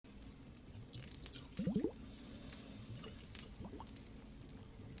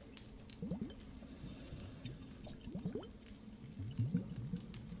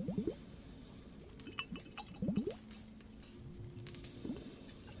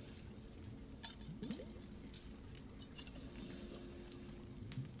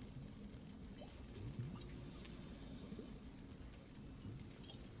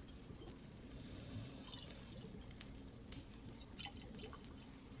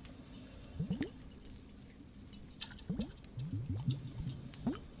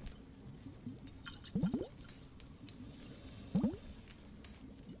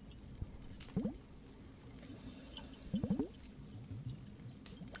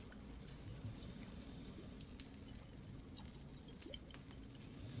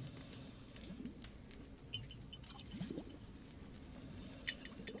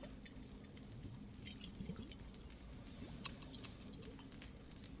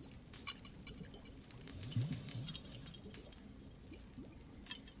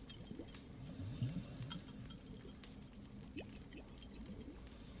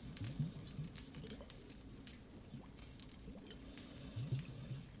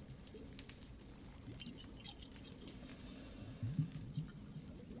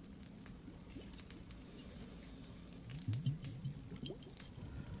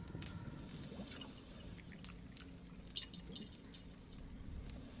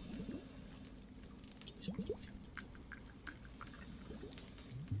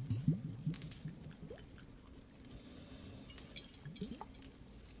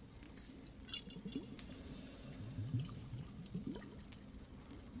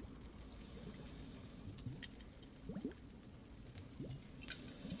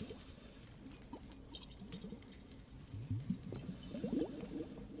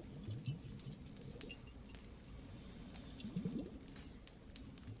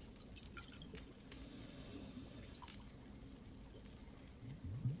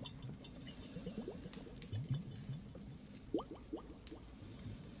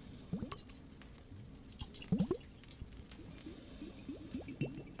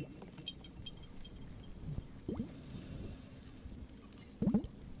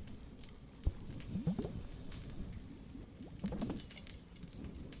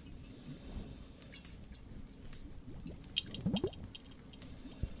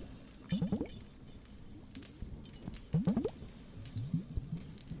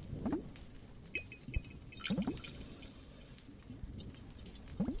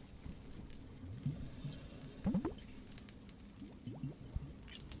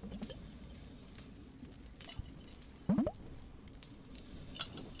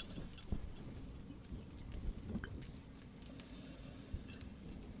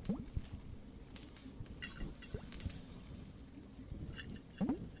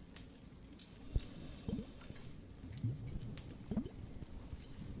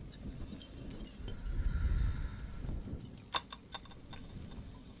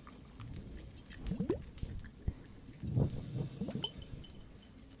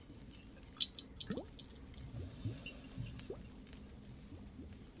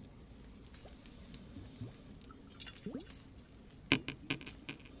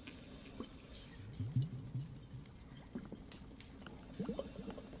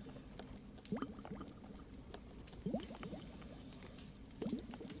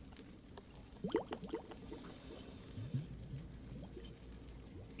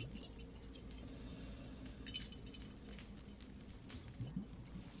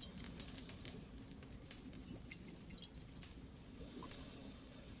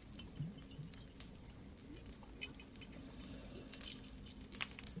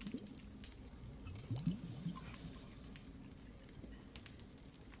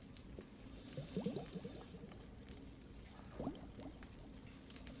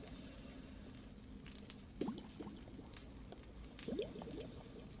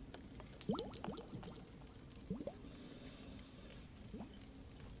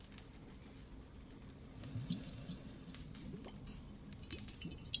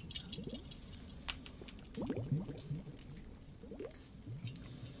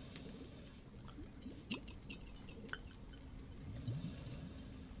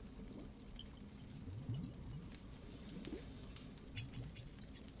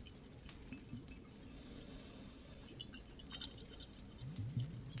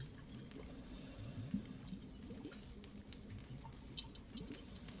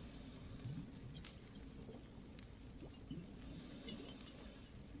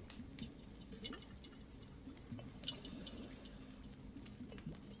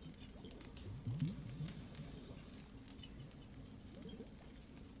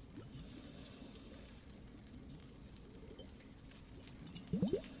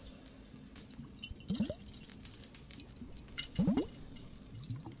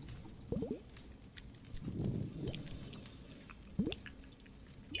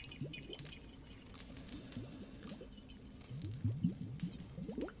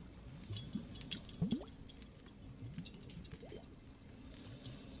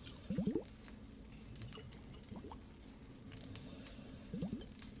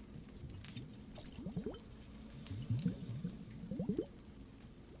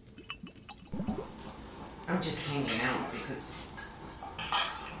hanging out because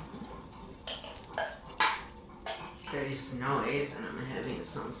there is noise and I'm having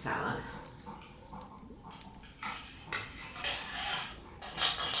some salad.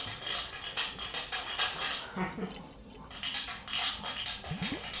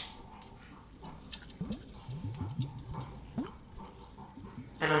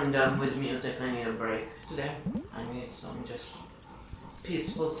 And I'm done with music. I need a break today. I need some just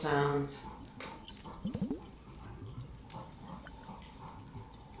peaceful sounds.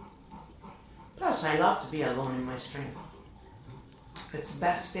 Plus, I love to be alone in my stream. It's the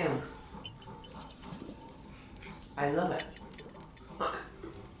best feeling. I love it.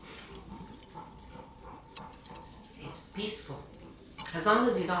 It's peaceful. As long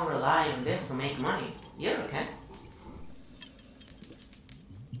as you don't rely on this to make money, you're okay.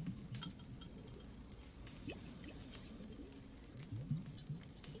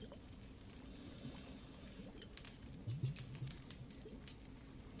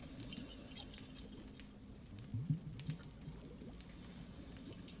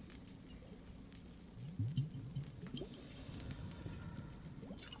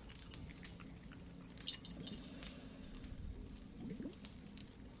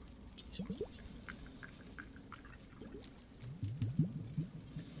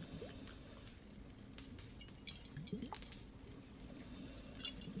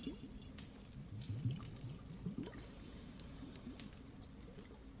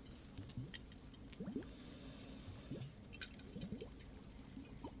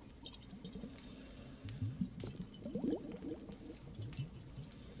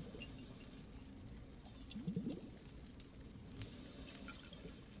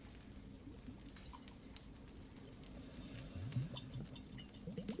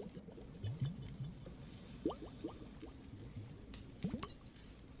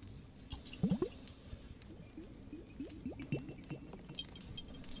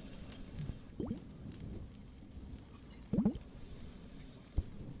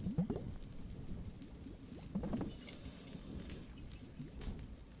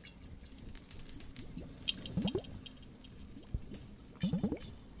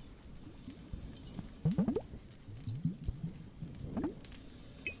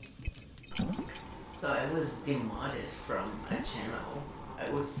 So I was demoted from a channel. I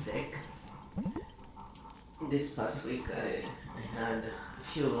was sick. This past week I had a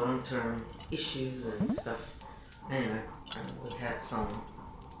few long-term issues and stuff. Anyway, we had some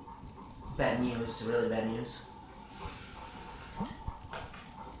bad news, really bad news.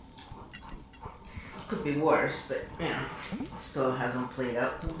 Could be worse, but you know, still hasn't played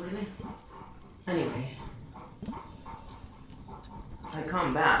out completely. Anyway, I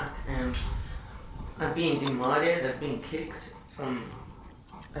come back and I'm being demoted, I've been kicked from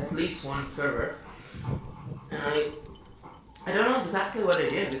at least one server. And I don't know exactly what I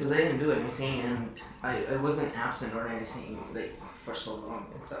did because I didn't do anything and I wasn't absent or anything like for so long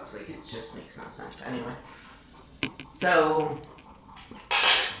and stuff. Like it just makes no sense. Anyway. So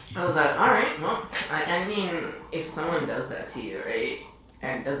I was like, alright, well, I mean, if someone does that to you, right,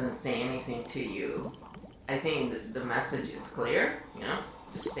 and doesn't say anything to you, I think the message is clear, you know?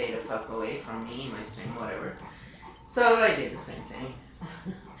 Just stay the fuck away from me, my stream, whatever. So I did the same thing.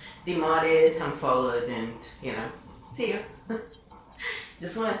 Demoted, unfollowed, and, you know, see you.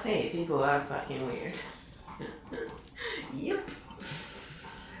 Just want to say, people are fucking weird. Yep.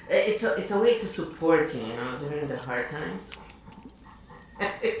 It's a way to support you, you know, during the hard times.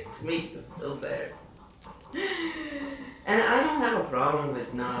 It's to make you feel better. And I don't have a problem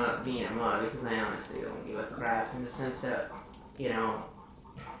with not being a mod because I honestly don't give a crap in the sense that, you know,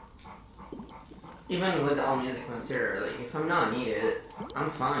 even with all music considered, like, if I'm not needed, I'm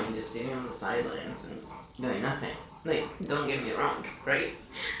fine just sitting on the sidelines and doing nothing. Like, don't get me wrong, right?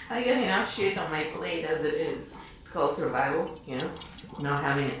 I get enough shit on my plate as it is. It's called survival, you know? Not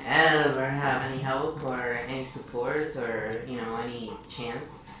having ever have any help or any support or, you know, any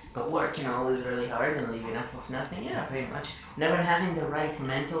chance. But working always really hard and leaving enough of nothing, yeah, pretty much. Never having the right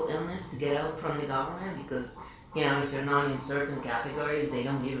mental illness to get help from the government because, you know, if you're not in certain categories, they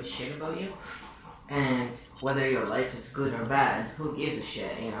don't give a shit about you. And whether your life is good or bad, who gives a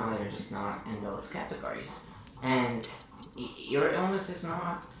shit, you know, you're just not in those categories. And your illness is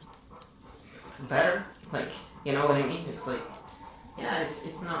not better, like, you know what I mean? It's like, yeah,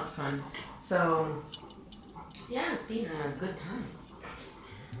 it's not fun. So, yeah, it's been a good time.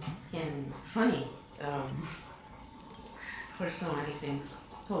 It's been funny, for so many things.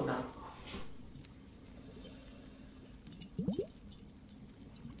 Hold on.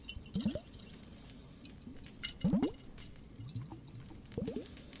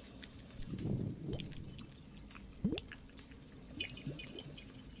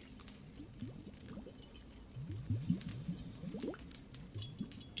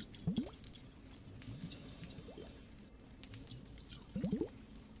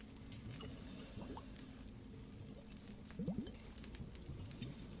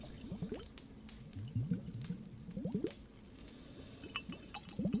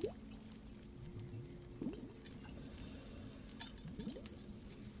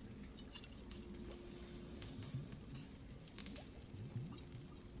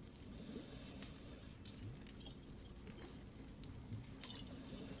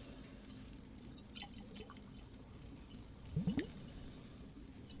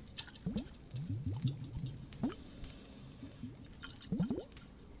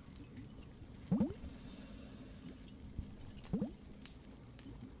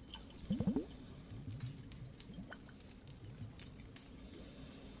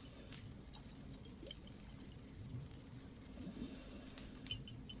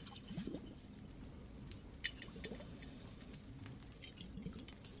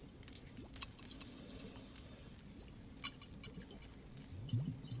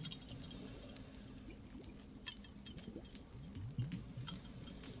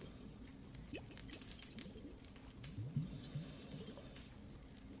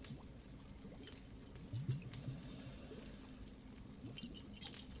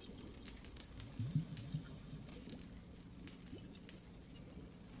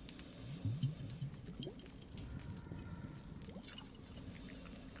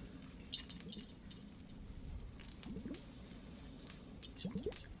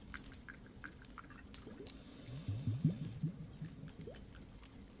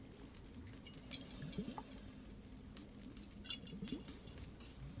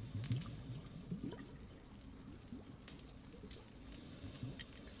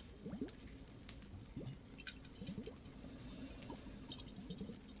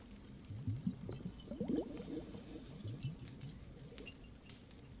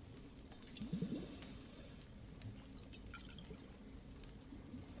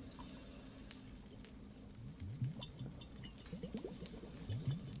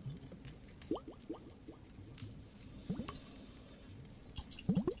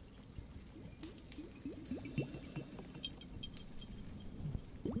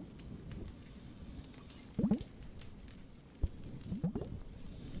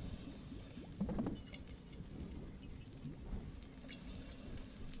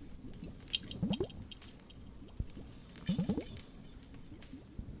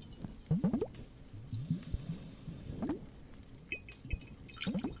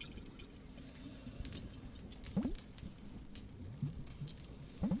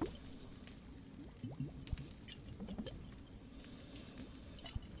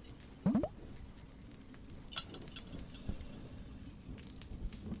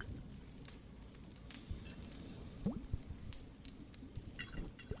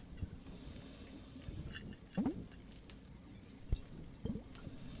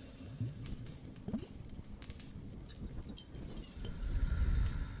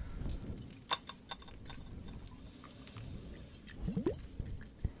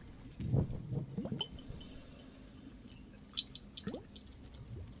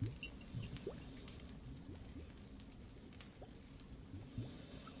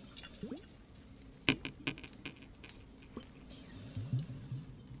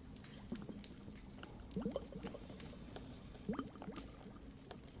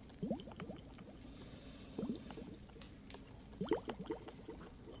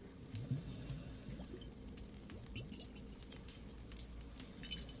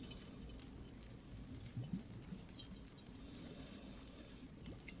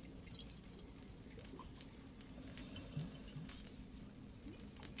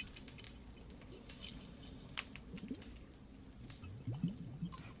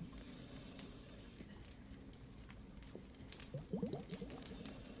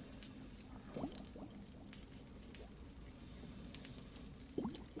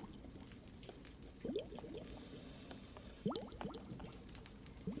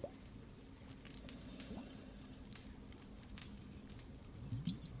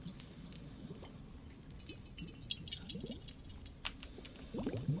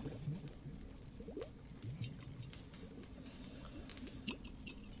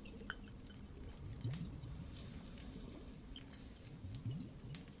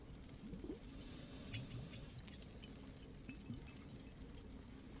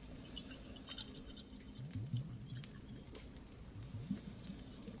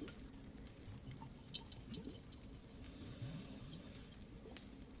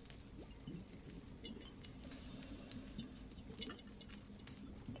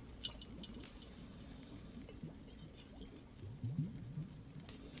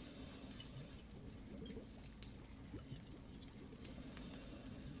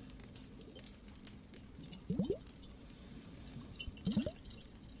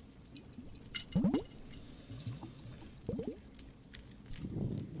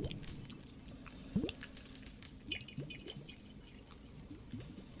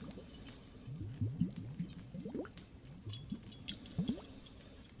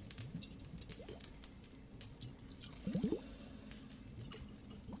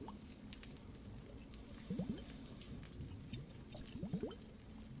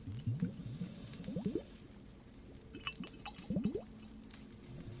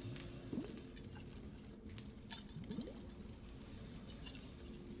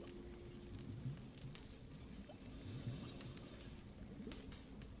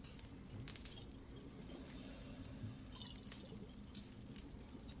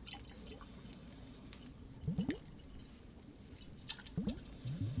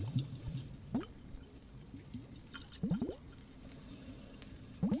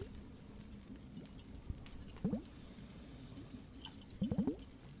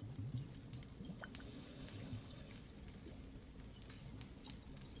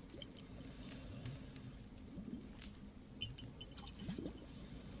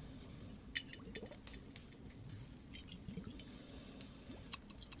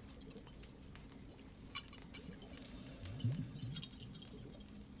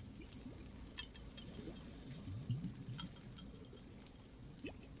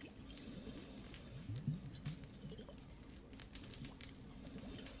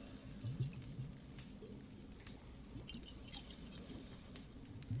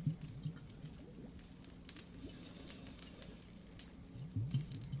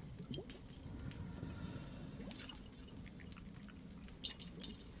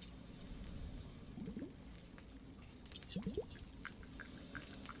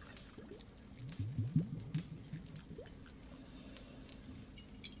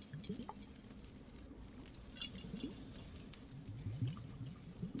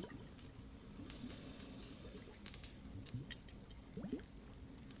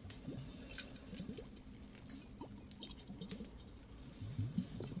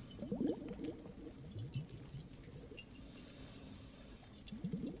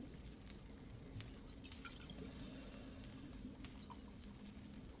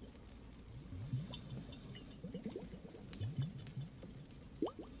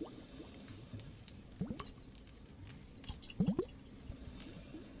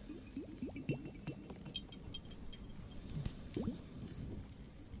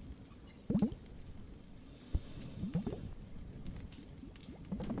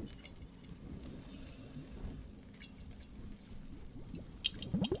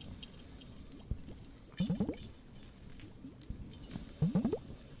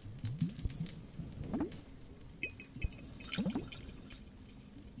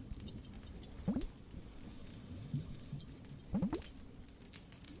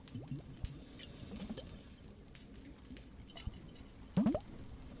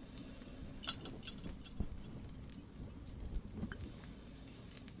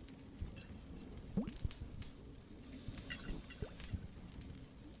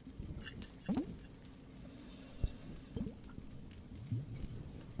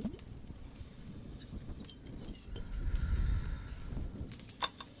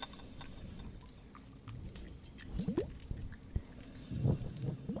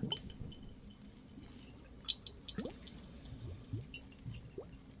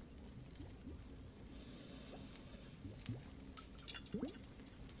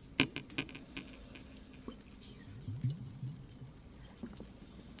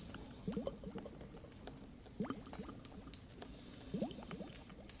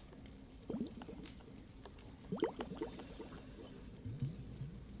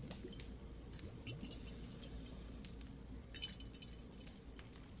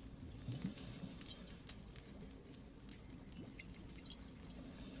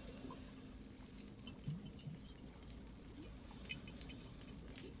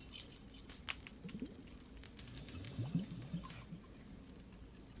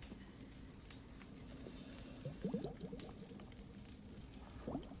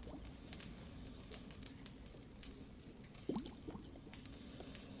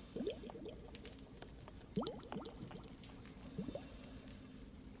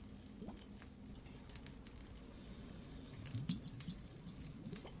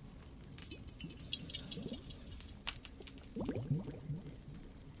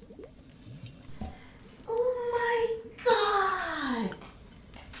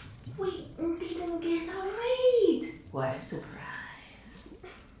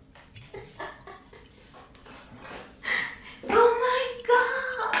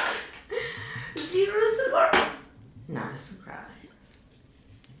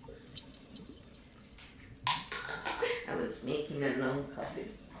 making a non-coffee.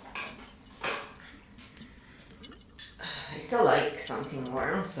 I still like something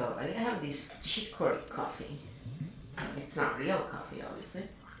warm, so I have this chicory coffee. It's not real coffee, obviously.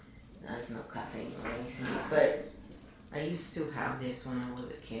 There's no caffeine or anything, but I used to have this when I was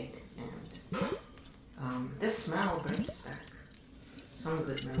a kid, and the smell brings back some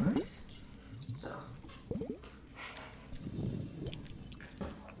good memories. So,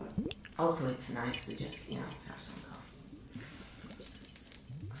 also it's nice to just, have some coffee.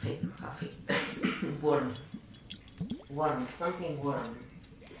 Fake coffee. Warm, something warm.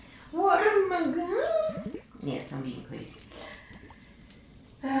 Warm, my God. Yes, I'm being crazy.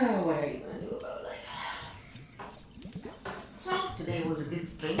 What are you gonna do about life? So, today was a good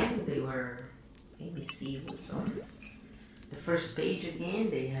stream. They were, ABC was on the first page again.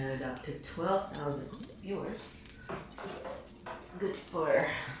 They had up to 12,000 viewers. Good for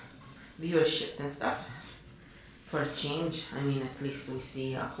viewership and stuff. For a change, I mean, at least we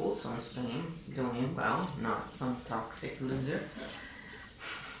see a wholesome stream doing well, not some toxic loser.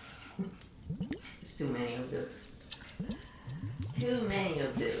 There's too many of those. Too many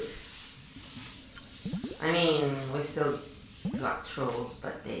of those. I mean, we still got trolls,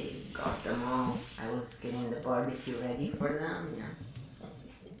 but they got them all. I was getting the barbecue ready for them,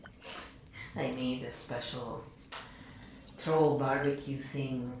 I made a special troll barbecue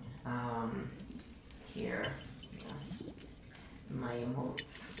thing here. My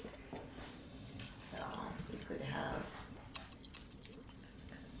emotes. So we could have.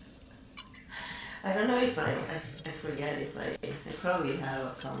 I don't know if I forget if I probably have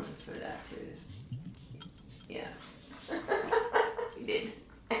a comment for that too. Yes. We did.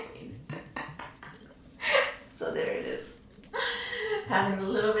 So there it is. Having a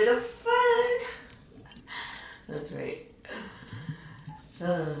little bit of fun. That's right.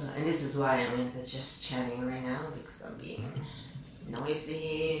 And this is why I'm just chatting right now, because I'm being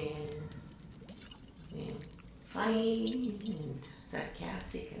noisy and funny and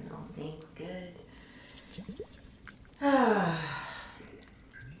sarcastic and all things good.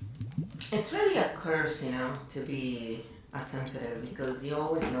 It's really a curse, to be a sensitive, because you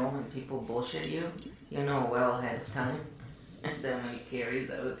always know when people bullshit you, well ahead of time. And then when it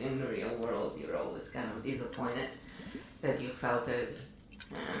carries out in the real world, you're always kind of disappointed that you felt it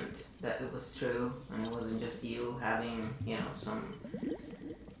and that it was true and it wasn't just you having, some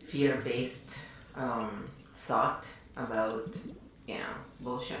fear-based thought about,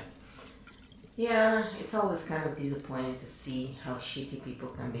 bullshit. Yeah, it's always kind of disappointing to see how shitty people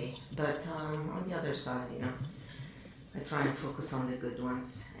can be. But on the other side, I try and focus on the good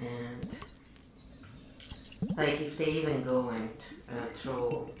ones. And like if they even go and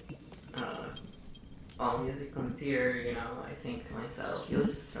troll all music consider, I think to myself, you'll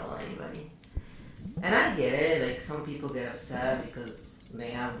just troll anybody. And I get it, like some people get upset because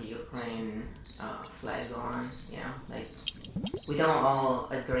they have the Ukraine flag on, like we don't all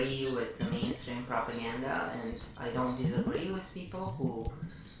agree with the mainstream propaganda, and I don't disagree with people who,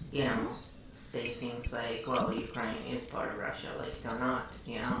 say things like, well, Ukraine is part of Russia, like they're not,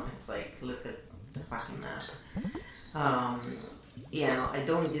 it's like, look at the fucking map. I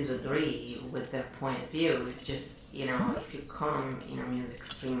don't disagree with their point of view, it's just, if you come in a music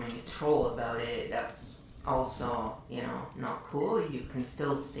stream and you troll about it, that's also, not cool. You can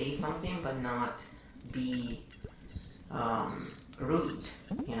still say something, but not be rude,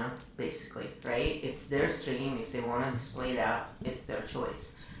 basically, right? It's their stream. If they want to display that, it's their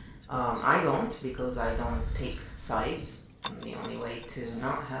choice. I don't, because I don't take sides. The only way to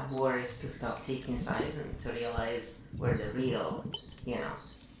not have war is to stop taking sides and to realize where the real,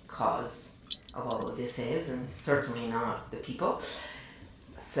 cause of all of this is, and certainly not the people.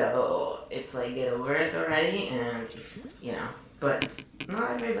 So it's like, get over it already, and but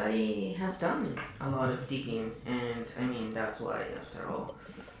not everybody has done a lot of digging, and I mean, that's why, after all,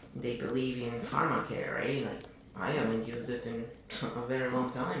 they believe in pharmacare, right? Like, I haven't used it in a very long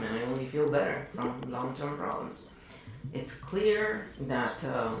time, and I only feel better from long-term problems. It's clear that,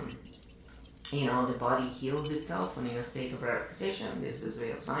 the body heals itself when in a state of relaxation. This is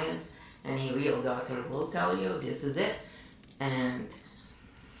real science. Any real doctor will tell you this is it, and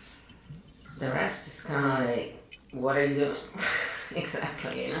the rest is kind of like, what are you doing?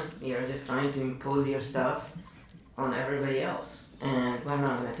 Exactly, You're just trying to impose your stuff on everybody else, and I'm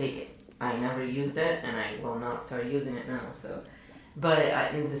not going to take it. I never used it, and I will not start using it now, so. But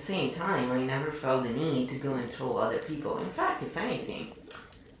at the same time, I never felt the need to go and troll other people. In fact, if anything,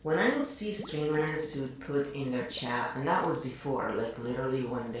 when I would see streamers who would put in their chat, and that was before, like literally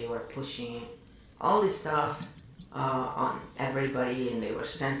when they were pushing all this stuff on everybody, and they were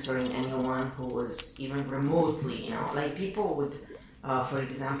censoring anyone who was even remotely, like people would, for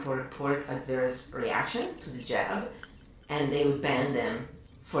example, report adverse reaction to the jab, and they would ban them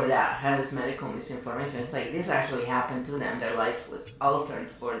for that as medical misinformation. It's like this actually happened to them. Their life was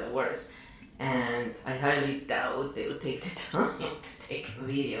altered for the worse. And I highly doubt they would take the time to take a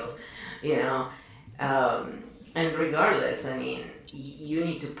video, you know. And regardless, I mean, you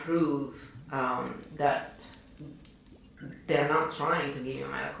need to prove that they're not trying to give you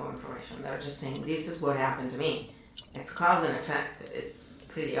medical information. They're just saying, this is what happened to me. It's cause and effect. It's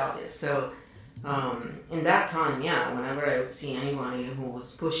pretty obvious. So in that time, yeah, whenever I would see anybody who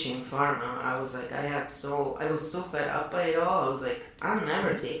was pushing pharma, I was like, I was so fed up by it all. I was like, I'll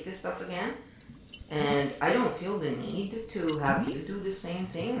never take this stuff again. And I don't feel the need to have you do the same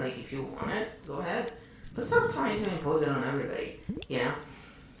thing. Like, if you want it, go ahead. But stop trying to impose it on everybody, you know?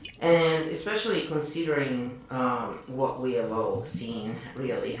 And especially considering what we have all seen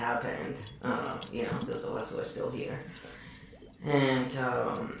really happened, those of us who are still here. And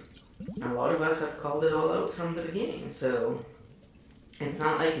a lot of us have called it all out from the beginning. So it's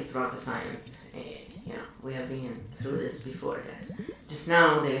not like it's rocket science. We have been through this before, guys. Just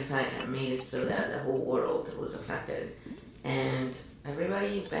now, the effect made it so that the whole world was affected. And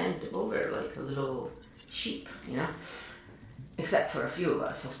everybody bent over like a little sheep, except for a few of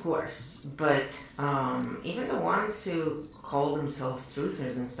us, of course. But even the ones who call themselves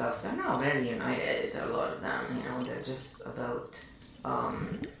truthers and stuff, they're not very united, a lot of them, they're just about,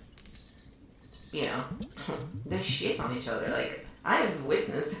 they shit on each other. Like, I have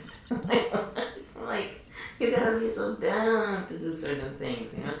witnessed it's like, you gotta be so down to do certain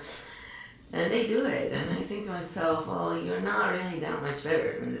things, And they do it, and I think to myself, well, you're not really that much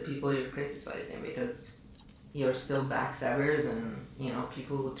better than the people you're criticizing, because you're still backstabbers and,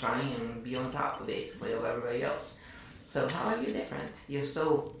 people who try and be on top, basically, of everybody else. So how are you different? You're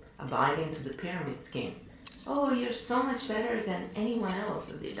still abiding to the pyramid scheme. Oh, you're so much better than anyone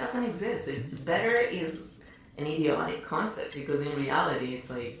else. It doesn't exist. Better is an idiotic concept, because in reality, it's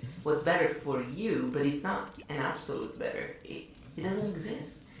like, what's better for you, but it's not an absolute better. It doesn't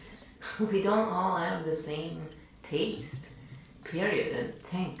exist. We don't all have the same taste, period, and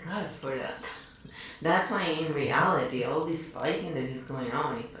thank God for that. That's why in reality, all this fighting that is going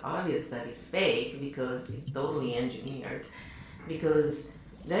on, it's obvious that it's fake, because it's totally engineered, because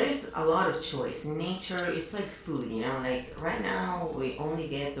there is a lot of choice. In nature, it's like food, like right now we only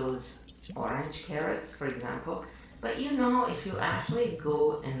get those orange carrots, for example, but if you actually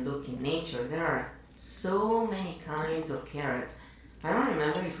go and look in nature, there are so many kinds of carrots. I don't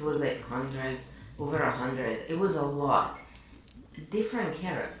remember if it was like hundreds, over 100. It was a lot. Different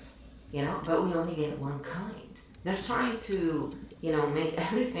carrots, but we only get one kind. They're trying to, make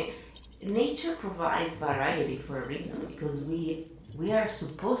everything. Nature provides variety for a reason, because we are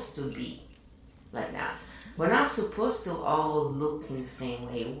supposed to be like that. We're not supposed to all look in the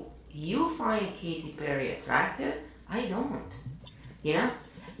same way. You find Katy Perry attractive, I don't,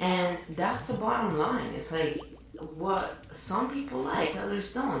 And that's the bottom line. It's like, what some people like,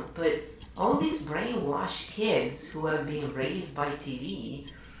 others don't. But all these brainwashed kids who have been raised by TV,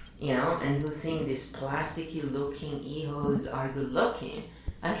 and who think these plasticky looking e-hoes are good looking,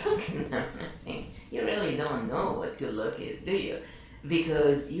 I look at them and I think, you really don't know what good look is, do you?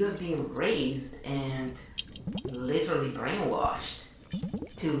 Because you have been raised and literally brainwashed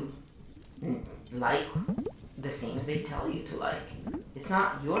to like the things they tell you to like. It's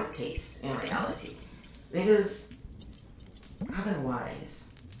not your taste in reality. Because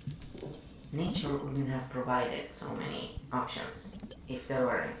otherwise, nature wouldn't have provided so many options if there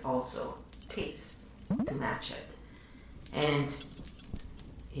were also tastes to match it. And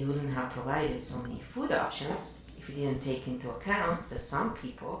it wouldn't have provided so many food options if it didn't take into account that some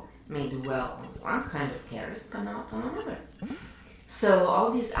people may do well on one kind of carrot but not on another. So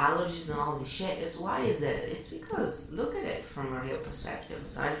all these allergies and all this shit why is it? It's because, look at it from a real perspective,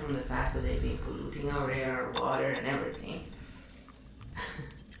 aside from the fact that they've been polluting our air, water, and everything.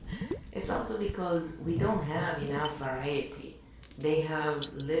 It's also because we don't have enough variety. They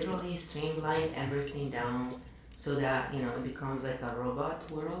have literally streamlined everything down so that, it becomes like a robot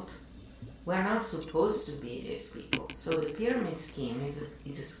world. We're not supposed to be these people. So the pyramid scheme is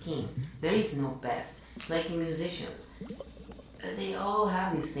a scheme. There is no best. Like in musicians, they all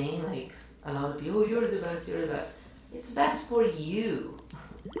have this thing, like a lot of people, you're the best, you're the best. It's best for you,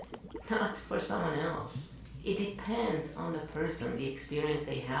 not for someone else. It depends on the person, the experience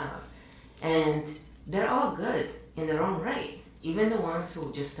they have. And they're all good in their own right. Even the ones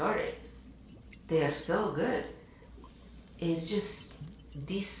who just started, they are still good. It's just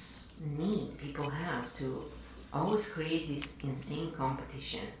this need people have to always create this insane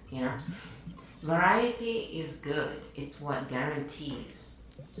competition, you know? Variety is good. It's what guarantees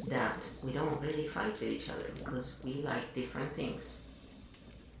that we don't really fight with each other because we like different things.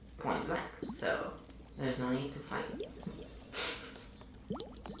 Point blank. So there's no need to fight.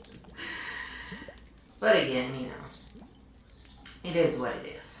 But again, you know, it is what it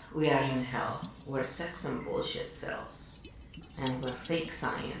is. We are in hell where sex and bullshit sells, and where fake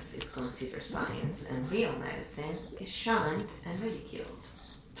science is considered science and real medicine is shunned and ridiculed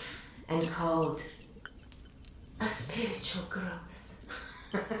and called a spiritual growth.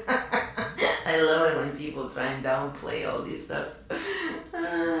 I love it when people try and downplay all this stuff.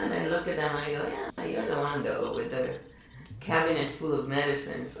 And I look at them and I go, yeah, you're the one though with the cabinet full of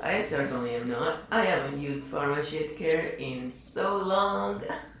medicines. I certainly am not. I haven't used pharmaceuticals in so long.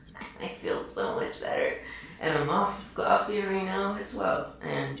 I feel so much better. And I'm off of coffee right now as well.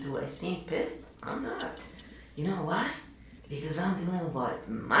 And do I seem pissed? I'm not. You know why? Because I'm doing what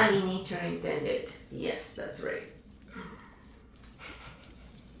Mother Nature intended. Yes, that's right.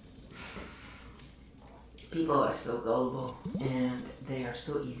 People are so gullible and they are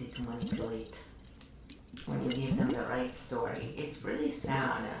so easy to manipulate when you give them the right story. It's really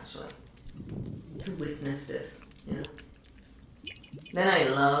sad actually to witness this, you know. Then I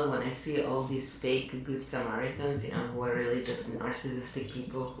love when I see all these fake good Samaritans, you know, who are really just narcissistic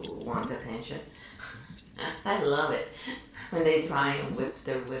people who want attention. I love it when they try and whip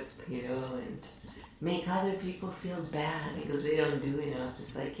their whip, you know, and make other people feel bad because they don't do enough.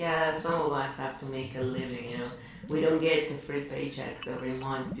 It's like, yeah, some of us have to make a living, you know. We don't get the free paychecks every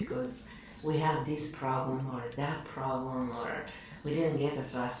month because we have this problem or that problem, or we didn't get a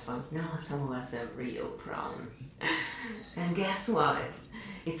trust fund. No, some of us have real problems. And guess what?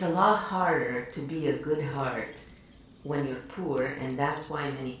 It's a lot harder to be a good heart when you're poor, and that's why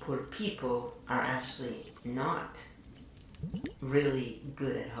many poor people are actually not really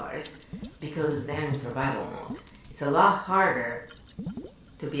good at heart, because they're in survival mode. It's a lot harder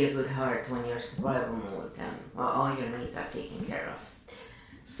to be a good heart when you're in survival mode and all your needs are taken care of.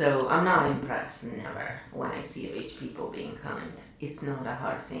 So I'm not impressed, never, when I see rich people being kind. It's not a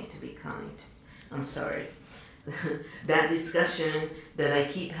hard thing to be kind. I'm sorry. That discussion that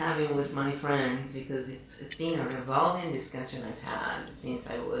I keep having with my friends, because it's been a revolving discussion I've had since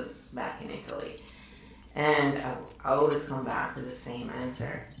I was back in Italy. And I always come back to the same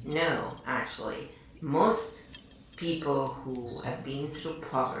answer. No, actually, most people who have been through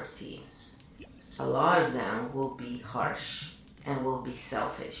poverty, a lot of them will be harsh and will be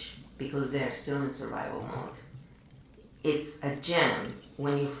selfish because they're still in survival mode. It's a gem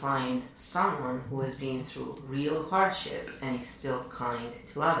when you find someone who has been through real hardship and is still kind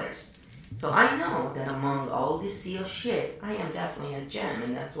to others. So I know that among all this sea of shit, I am definitely a gem,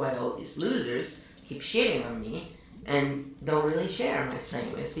 and that's why all these losers keep shitting on me and don't really share my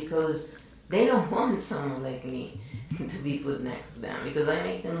strengths, because they don't want someone like me to be put next to them, because I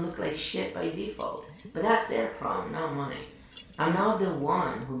make them look like shit by default. But that's their problem, not mine. I'm not the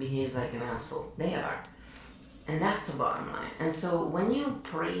one who behaves like an asshole. They are. And that's the bottom line. And so when you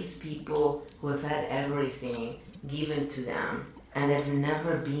praise people who have had everything given to them and have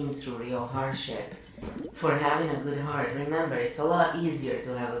never been through real hardship for having a good heart, remember, it's a lot easier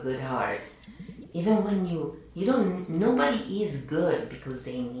to have a good heart. Even when you don't, nobody is good because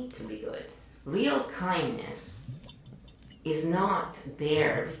they need to be good. Real kindness is not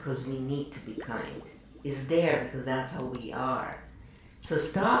there because we need to be kind. It's there because that's how we are. So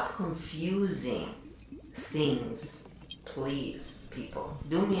stop confusing things, please, people.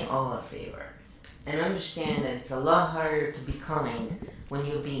 Do me all a favor. And understand that it's a lot harder to be kind when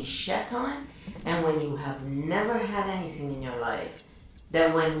you're being shat on and when you have never had anything in your life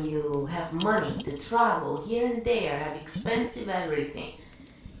than when you have money to travel here and there, have expensive everything.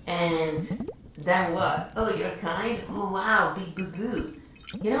 And then what? Oh, you're kind? Oh, wow, big boo-boo.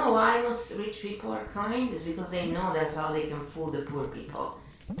 You know why most rich people are kind? Is because they know that's how they can fool the poor people,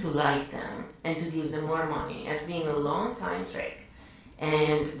 to like them and to give them more money, as being a long time trick.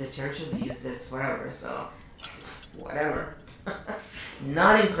 And the churches use this forever, so whatever.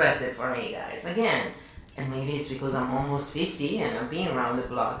 Not impressive for me, guys. Again, and maybe it's because I'm almost 50 and I've been around the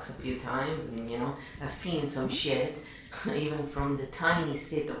blocks a few times, and you know, I've seen some shit, even from the tiny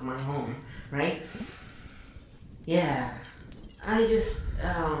seat of my home, right? Yeah. I just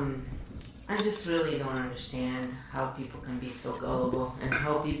really don't understand how people can be so gullible and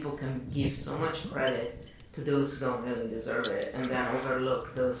how people can give so much credit to those who don't really deserve it and then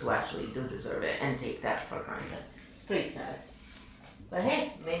overlook those who actually do deserve it and take that for granted. It's pretty sad. But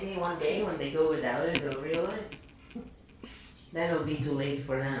hey, maybe one day when they go without it, they'll realize. then it'll be too late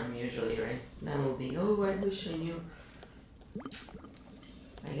for them usually, right? Then it'll be, oh, I wish I knew.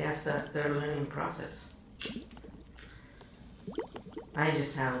 I guess that's their learning process. I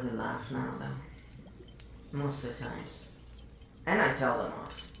just have a good laugh now, though. Most of the times. And I tell them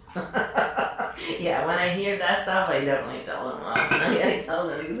off. Yeah, when I hear that stuff, I definitely tell them off. I tell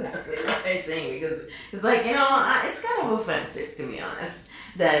them exactly what I think, because it's like, it's kind of offensive, to be honest,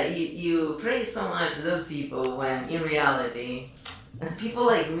 that you praise so much those people when in reality, people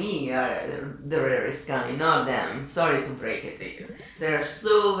like me are the rarest kind, not them. Sorry to break it to you. There are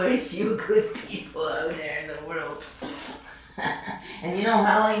so very few good people out there in the world. And you know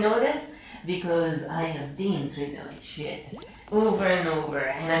how I know this? Because I have been treated like shit over and over,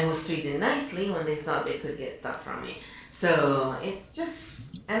 and I was treated nicely when they thought they could get stuff from me. So it's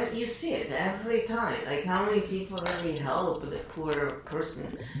just, and you see it every time. Like, how many people really help the poor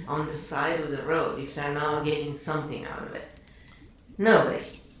person on the side of the road if they're not getting something out of it?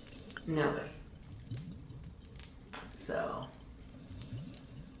 Nobody. So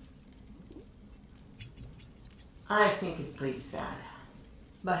I think it's pretty sad.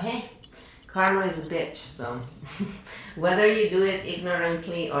 But hey, karma is a bitch, so whether you do it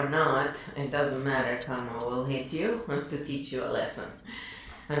ignorantly or not, it doesn't matter. Karma will hit you to teach you a lesson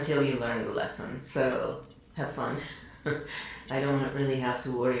until you learn the lesson. So have fun. I don't really have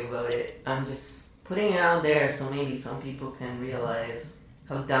to worry about it. I'm just putting it out there so maybe some people can realize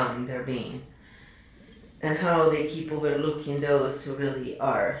how dumb they're being and how they keep overlooking those who really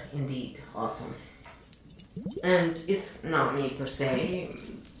are indeed awesome. And it's not me per se,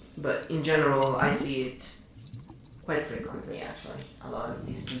 but in general I see it quite frequently actually. A lot of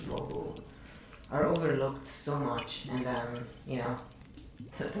these people who are overlooked so much, and then,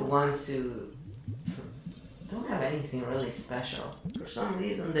 the ones who don't have anything really special, for some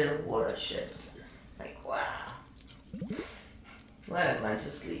reason they're worshiped. Like, wow. What a bunch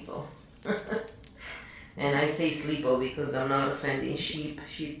of sleepo. And I say sleepo because I'm not offending sheep.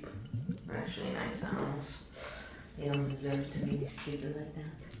 Sheep are actually nice animals. They don't deserve to be mistreated like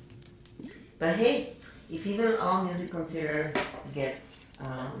that. But hey, if even All Music Consider gets,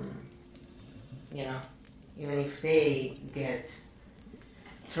 even if they get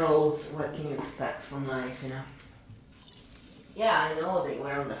trolls, what can you expect from life, Yeah, I know they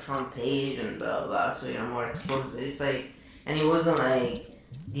were on the front page and blah blah, so you're more exposed. It's like, and it wasn't like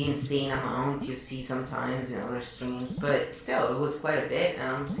the insane amount you see sometimes in other streams, but still, it was quite a bit, and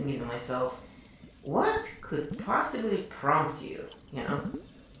I'm thinking to myself, what could possibly prompt you,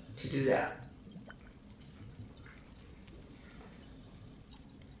 to do that?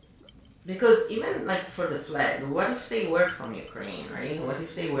 Because even like for the flag, what if they were from Ukraine, right? What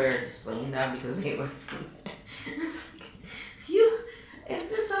if they were displaying that because they were from there? It's like,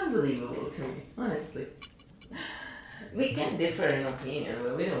 it's just unbelievable to me, honestly. We can differ in opinion,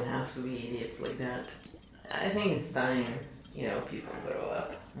 but we don't have to be idiots like that. I think it's time, people grow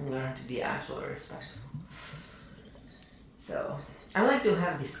up and learn to be actually respectful. So, I like to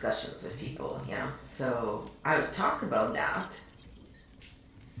have discussions with people, So, I would talk about that,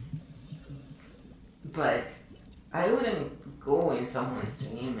 but I wouldn't go in someone's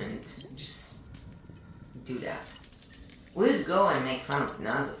stream and just do that. We'd go and make fun of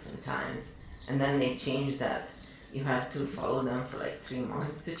NASA sometimes, and then they changed that. You had to follow them for like 3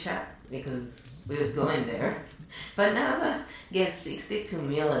 months to chat, because we would go in there. But NASA gets 62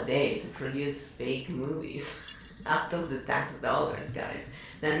 mil a day to produce fake movies out of the tax dollars, guys.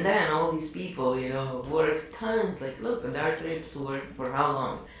 Then all these people, work tons. Like, look, Darcy Rips worked for how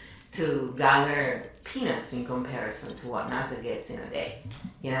long to gather peanuts in comparison to what NASA gets in a day.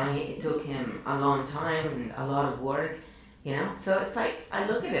 It took him a long time and a lot of work. So it's like, I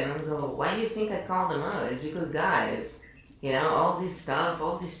look at it and go, why do you think I call them out? It's because, guys, all this stuff,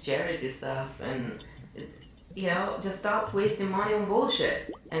 all this charity stuff, and, just stop wasting money on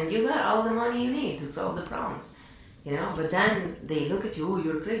bullshit. And you got all the money you need to solve the problems, But then they look at you, oh,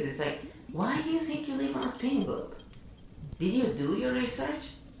 you're crazy. It's like, why do you think you live on a spinning globe? Did you do your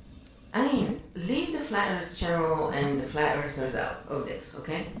research? I mean, leave the Flat Earth channel and the Flat Earthers out of this,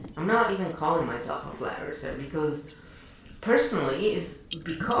 okay? I'm not even calling myself a Flat Earther because... Personally, is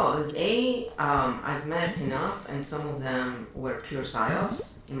because I've met enough, and some of them were pure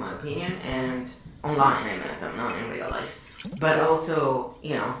psyops, in my opinion, and online I met them, not in real life. But also,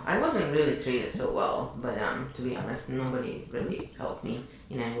 I wasn't really treated so well, but to be honest, nobody really helped me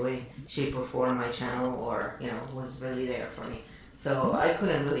in any way, shape or form my channel, or, was really there for me. So I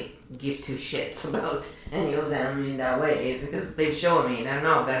couldn't really give two shits about any of them in that way, because they've shown me they're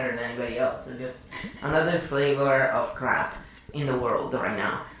not better than anybody else. They're just another flavor of crap in the world right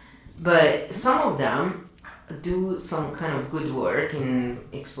now. But some of them, do some kind of good work in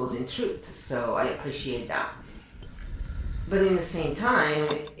exposing truth. So I appreciate that. But in the same time,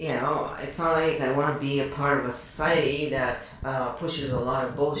 it's not like I want to be a part of a society that pushes a lot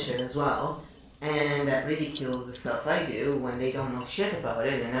of bullshit as well, and that ridicules the stuff I do when they don't know shit about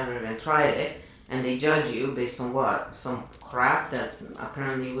it and never even tried it, and they judge you based on what? Some crap that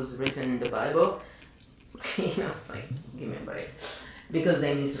apparently was written in the Bible. It's like, give me a break. Because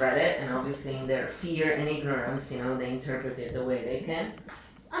they misread it, and obviously in their fear and ignorance, they interpret it the way they can.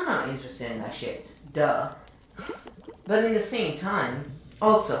 I'm not interested in that shit. Duh. But in the same time,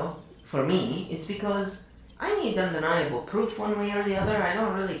 also, for me, it's because I need undeniable proof one way or the other. I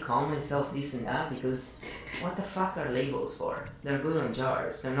don't really call myself this and that because what the fuck are labels for? They're good on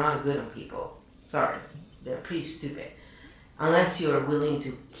jars. They're not good on people. Sorry. They're pretty stupid. Unless you're willing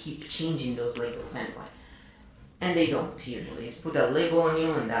to keep changing those labels anyway. And they don't usually. Put a label on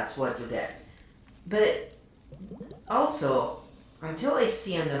you and that's what you get. But also, until I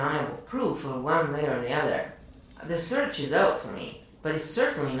see undeniable proof of one way or the other, the search is out for me. But it's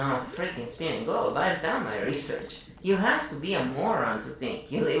certainly not a freaking spinning globe. I've done my research. You have to be a moron to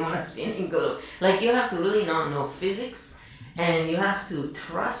think you live on a spinning globe. Like, you have to really not know physics, and you have to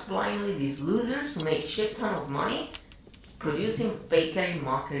trust blindly these losers who make shit ton of money producing fakery,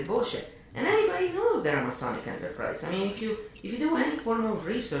 mockery bullshit. And anybody knows they're a Masonic enterprise. I mean, if you do any form of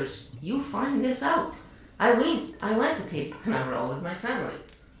research, you find this out. I went to Cape Canaveral with my family.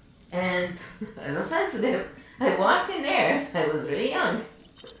 And as a sensitive, I walked in there. I was really young.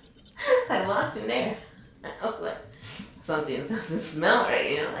 I walked in there. I was like, something doesn't smell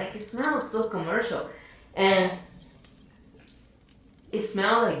right, like it smells so commercial. And it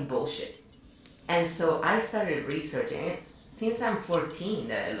smelled like bullshit. And so I started researching. It's since I'm 14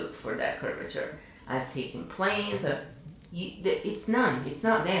 that I looked for that curvature. I've taken planes. It's none. It's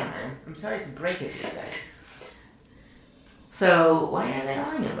not there, man. I'm sorry to break it to you guys. So why are they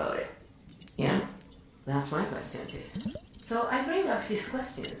lying about it? That's my question too. So I bring up these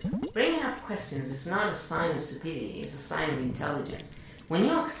questions. Bringing up questions is not a sign of stupidity, it's a sign of intelligence. When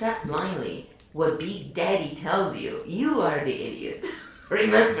you accept blindly what Big Daddy tells you, you are the idiot.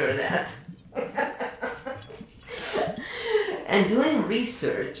 Remember that. And doing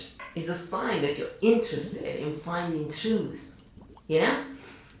research is a sign that you're interested in finding truth.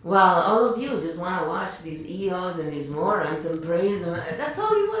 While all of you just want to watch these EOs and these morons and praise them, that's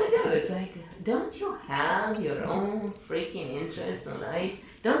all you want to do. It's like, don't you have your own freaking interests in life?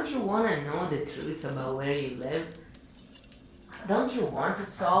 Don't you want to know the truth about where you live? Don't you want to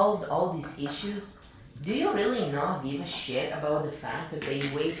solve all these issues? Do you really not give a shit about the fact that they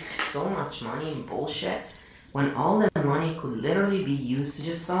waste so much money in bullshit when all the money could literally be used to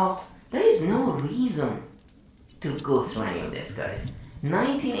just solve? There is no reason to go through any of this, guys.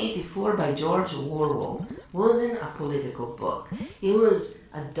 1984 by George Orwell wasn't a political book. It was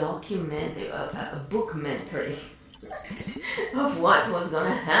a documentary, a bookmentary of what was going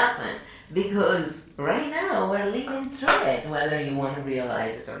to happen. Because right now we're living through it, whether you want to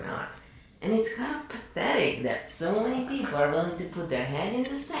realize it or not. And it's kind of pathetic that so many people are willing to put their head in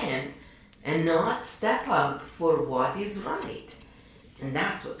the sand and not step up for what is right. And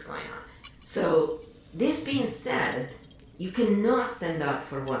that's what's going on. So, this being said, you cannot stand up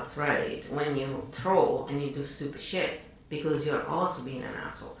for what's right when you troll and you do stupid shit, because you're also being an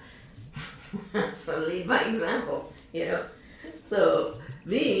asshole. So lead by example, So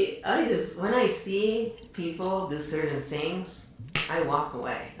when I see people do certain things, I walk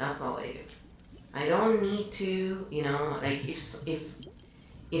away. That's all I do. I don't need to, like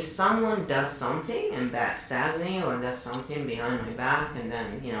if someone does something and backstabs me or does something behind my back and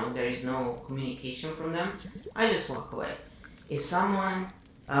then, there is no communication from them, I just walk away. If someone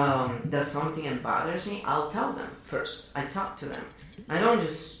does something and bothers me, I'll tell them first. I talk to them. I don't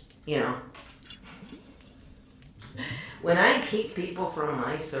just, When I kick people from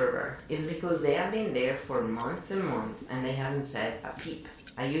my server, it's because they have been there for months and months and they haven't said a peep.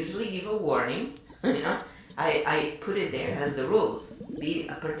 I usually give a warning, I put it there as the rules. Be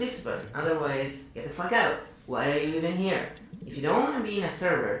a participant, otherwise get the fuck out. Why are you even here? If you don't want to be in a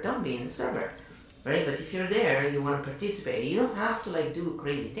server, don't be in the server. Right? But if you're there and you want to participate, you don't have to do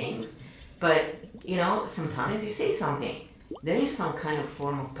crazy things. But, sometimes you say something. There is some kind of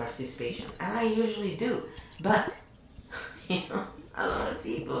form of participation. And I usually do. But, a lot of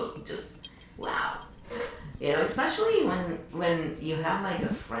people just, wow. Especially when you have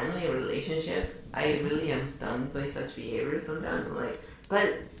a friendly relationship, I really am stunned by such behavior sometimes. I'm like,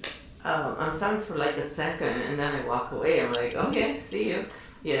 but I'm stunned for a second and then I walk away. I'm like, okay, see you.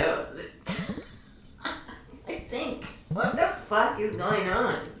 I think, what the fuck is going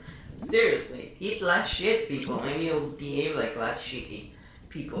on? Seriously, eat less shit, people. Maybe you'll behave like less shitty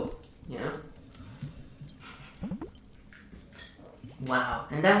people, you know? Wow.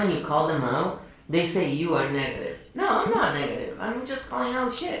 And then when you call them out, they say you are negative. No, I'm not negative. I'm just calling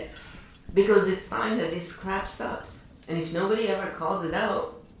out shit. Because it's time that this crap stops. And if nobody ever calls it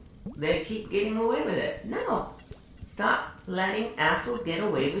out, they keep getting away with it. No. Stop letting assholes get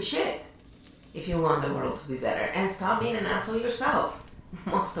away with shit. If you want the world to be better. And stop being an asshole yourself.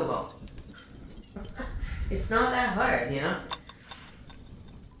 Most of all. It's not that hard, you know?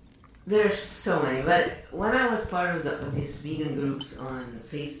 There's so many, but when I was part of these vegan groups on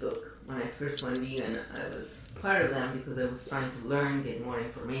Facebook, when I first went vegan, I was part of them because I was trying to learn, get more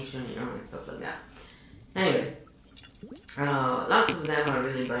information, you know, and stuff like that. Anyway, lots of them are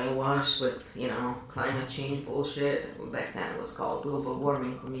really brainwashed with, you know, climate change bullshit. Back then it was called global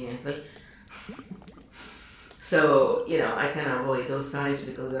warming conveniently. So, you know, I kind of avoid those types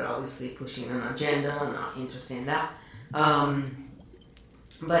because they're obviously pushing an agenda. I'm not interested in that.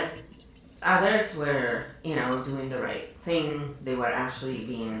 But others were, you know, doing the right thing. They were actually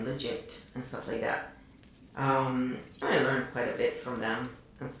being legit and stuff like that. I learned quite a bit from them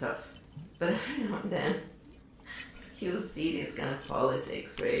and stuff. But every now and then, you'll see this kind of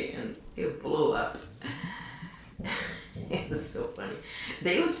politics, right? And it'll blow up. It was so funny.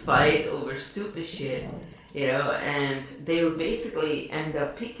 They would fight over stupid shit, you know, and they would basically end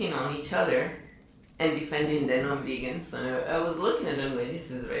up picking on each other and defending the non-vegans. So I was looking at them like,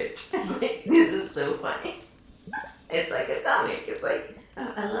 this is rich. It's like, this is so funny. It's like a comic. It's like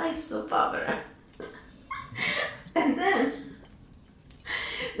a life soap opera. And then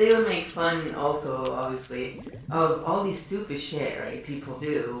they would make fun also, obviously, of all these stupid shit, right, people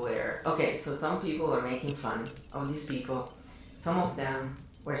do where, okay, so some people are making fun of these people. Some of them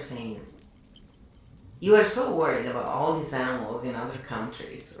were saying, you are so worried about all these animals in other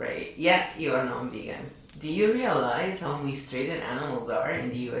countries, right? Yet you are non-vegan. Do you realize how mistreated animals are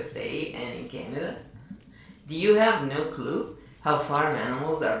in the USA and in Canada? Do you have no clue how farm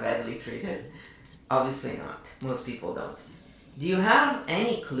animals are badly treated? Obviously not. Most people don't. Do you have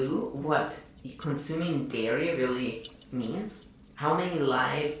any clue what consuming dairy really means? How many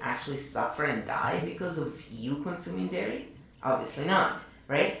lives actually suffer and die because of you consuming dairy? Obviously not,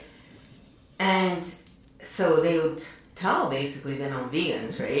 right? And so they would tell basically the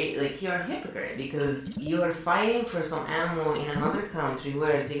non-vegans, right? Like, you're a hypocrite because you are fighting for some animal in another country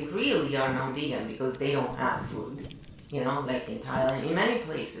where they really are non-vegan because they don't have food. You know, like in Thailand, in many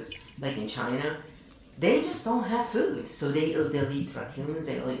places, like in China, they just don't have food. So they'll eat raccoons,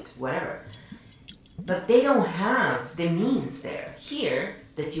 they'll eat whatever. But they don't have the means there. Here,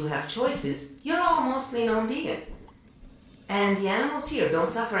 that you have choices, you're all mostly non-vegan. And the animals here don't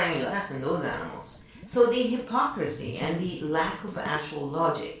suffer any less than those animals. So the hypocrisy and the lack of actual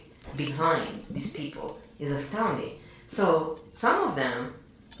logic behind these people is astounding. So some of them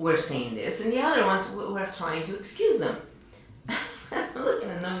were saying this, and the other ones were trying to excuse them. I'm looking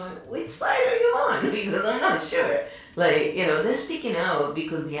at them like, which side are you on? Because I'm not sure. Like, you know, they're speaking out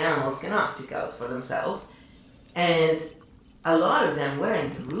because the animals cannot speak out for themselves. And a lot of them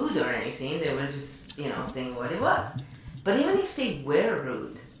weren't rude or anything. They were just, you know, saying what it was. But even if they were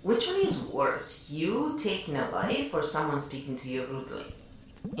rude, which one is worse? You taking a life or someone speaking to you rudely?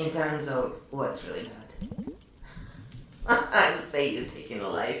 In terms of what's really bad? I would say you taking a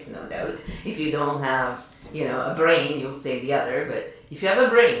life, no doubt. If you don't have, you know, a brain, you'll say the other. But if you have a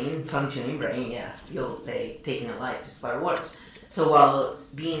brain, functioning brain, yes, you'll say taking a life is far worse. So while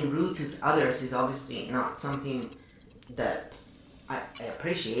being rude to others is obviously not something that I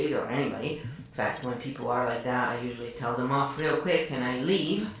appreciate or anybody. In fact, when people are like that, I usually tell them off real quick and I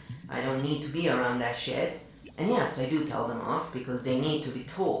leave. I don't need to be around that shit. And yes, I do tell them off because they need to be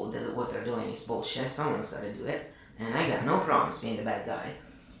told that what they're doing is bullshit. Someone's got to do it. And I got no problems being the bad guy.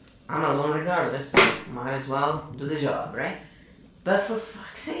 I'm alone regardless. Might as well do the job, right? But for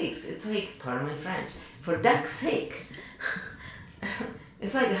fuck's sakes, it's like, pardon my French, for duck's sake.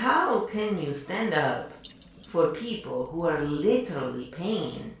 It's like, how can you stand up for people who are literally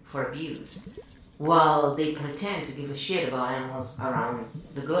paying for abuse while they pretend to give a shit about animals around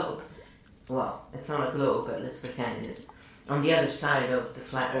the globe? Well, it's not a globe, but let's pretend it is. On the other side of the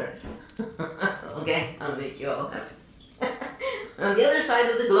flat earth. Okay? I'll make you all happy. On the other side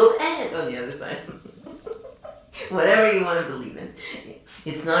of the globe and on the other side. Whatever you want to believe in.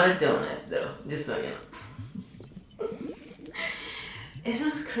 It's not a donut, though, just so you know. It's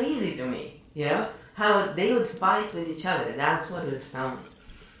just crazy to me, you know? How they would fight with each other. That's what would astound me.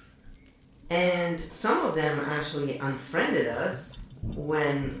 And some of them actually unfriended us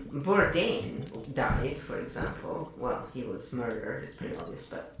when Bourdain died, for example, well, he was murdered, it's pretty obvious,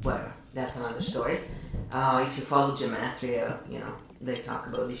 but whatever, that's another story. If you follow Gematria, they talk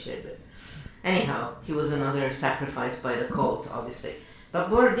about this shit, but anyhow, he was another sacrifice by the cult, obviously. But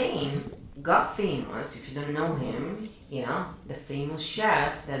Bourdain got famous, if you don't know him, the famous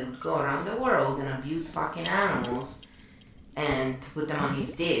chef that would go around the world and abuse fucking animals and put them on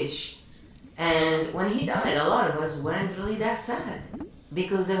his dish. And when he died, a lot of us weren't really that sad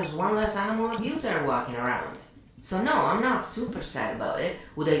because there was one less animal abuser walking around. So no, I'm not super sad about it.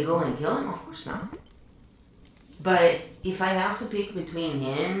 Would I go and kill him? Of course not. But if I have to pick between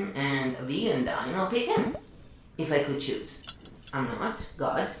him and a vegan dying, I'll pick him. If I could choose. I'm not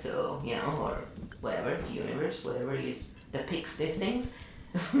God, so, or whatever, the universe, whatever it is that picks these things.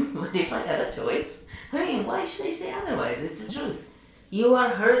 But if I had a choice, why should I say otherwise? It's the truth. You are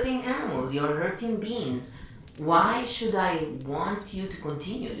hurting animals, you are hurting beings. Why should I want you to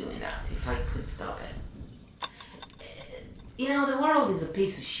continue doing that if I could stop it? The world is a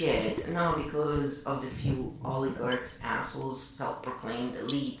piece of shit, not because of the few oligarchs, assholes, self-proclaimed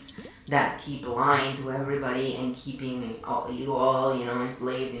elites that keep lying to everybody and keeping you all,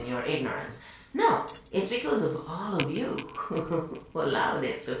 enslaved in your ignorance. No, it's because of all of you who allow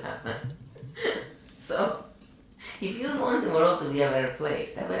this to happen. So, if you want the world to be a better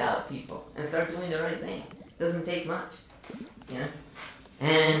place, step it out, people, and start doing the right thing. It doesn't take much,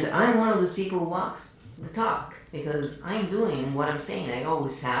 And I'm one of those people who walks the talk, because I'm doing what I'm saying. I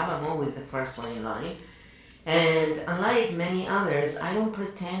always have. I'm always the first one in line. And unlike many others, I don't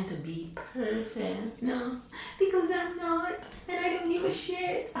pretend to be perfect. No, because I'm not. And I don't give a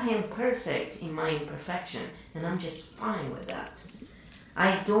shit. I am perfect in my imperfection, and I'm just fine with that.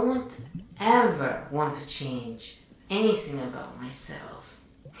 I don't ever want to change anything about myself.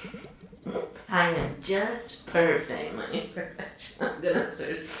 I am just perfect, my imperfection. I'm gonna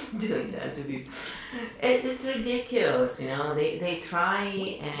start doing that to people. It's ridiculous, They try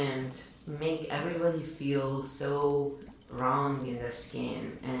and make everybody feel so wrong in their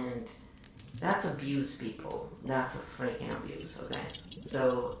skin, and that's abuse, people. That's a freaking abuse, okay?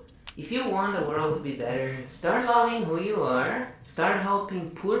 So, if you want the world to be better, start loving who you are, start helping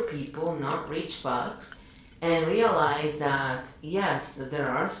poor people, not rich fucks, and realize that, yes, there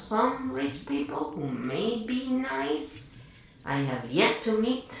are some rich people who may be nice. I have yet to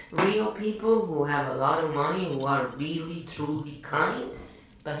meet real people who have a lot of money, who are really, truly kind.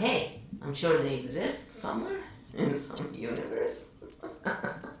 But hey, I'm sure they exist somewhere in some universe.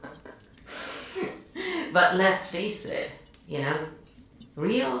 But let's face it,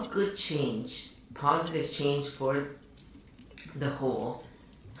 real good change, positive change for the whole,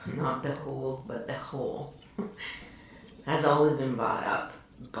 not the whole, but the whole, has always been brought up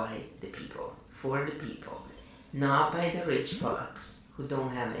by the people, for the people, not by the rich fucks who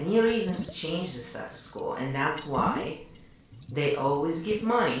don't have any reason to change the status quo, and that's why they always give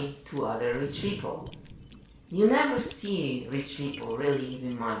money to other rich people. You never see rich people really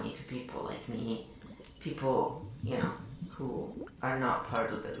giving money to people like me, people, who are not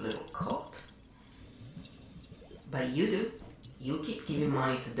part of the little cult. But you do. You keep giving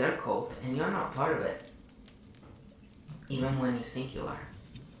money to their cult, and you're not part of it. Even when you think you are.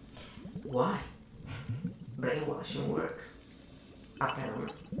 Why? Brainwashing works.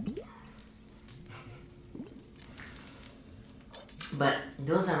 Apparently. But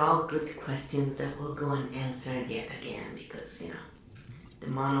those are all good questions that we'll go and answer yet again, because, the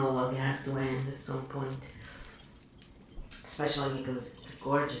monologue has to end at some point. Especially because it's a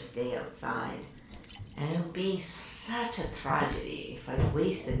gorgeous day outside. And it would be such a tragedy if I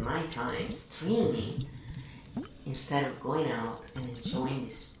wasted my time streaming instead of going out and enjoying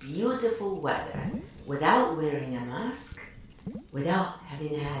this beautiful weather without wearing a mask, without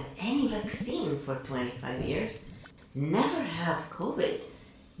having had any vaccine for 25 years, never have COVID,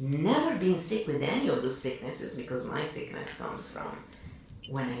 never been sick with any of those sicknesses, because my sickness comes from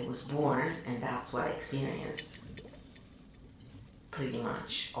when I was born, and that's what I experienced pretty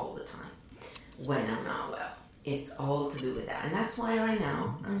much all the time when I'm not well. It's all to do with that, and that's why right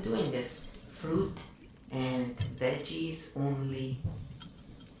now I'm doing this fruit and veggies only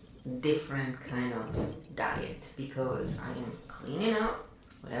different kind of diet, because I am cleaning out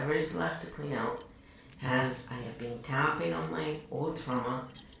whatever is left to clean out, as I have been tapping on my old trauma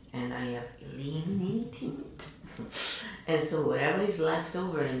and I have eliminating it. And so whatever is left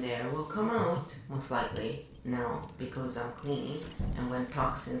over in there will come out, most likely, now, because I'm cleaning. And when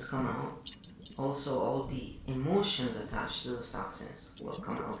toxins come out, also all the emotions attached to those toxins will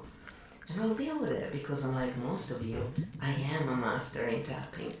come out. And I'll deal with it, because unlike most of you, I am a master in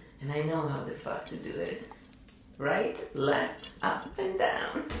tapping, and I know how the fuck to do it right, left, up, and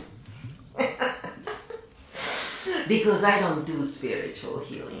down. Because I don't do spiritual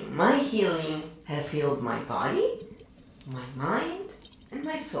healing. My healing has healed my body, my mind, and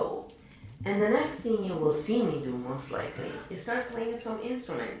my soul. And the next thing you will see me do, most likely, is start playing some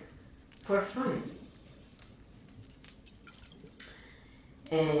instrument for fun.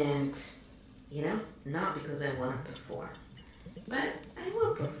 And, not because I want to perform, but I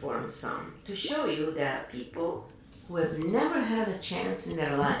will perform some to show you that people who have never had a chance in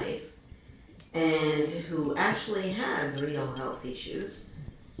their life and who actually had real health issues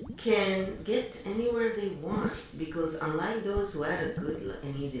can get anywhere they want, because unlike those who had a good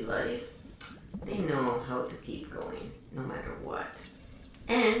and easy life, they know how to keep going no matter what.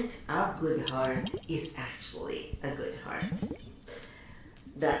 And our good heart is actually a good heart.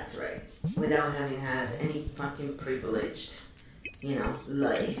 That's right. Without having had any fucking privileged,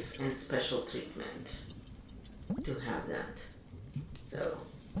 life and special treatment to have that. So,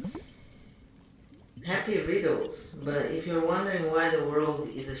 happy riddles. But if you're wondering why the world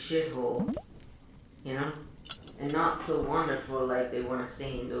is a shithole, and not so wonderful like they want to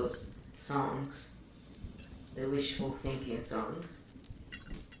say in those songs, the wishful thinking songs,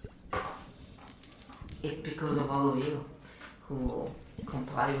 it's because of all of you who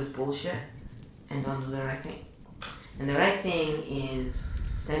comply with bullshit and don't do the right thing. And the right thing is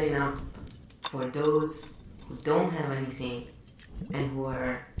standing up for those who don't have anything and who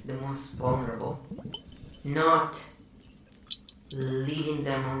are the most vulnerable, not leaving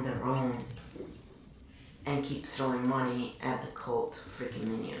them on their own and keep throwing money at the cult freaking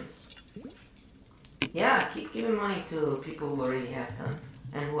minions. Yeah, keep giving money to people who already have tons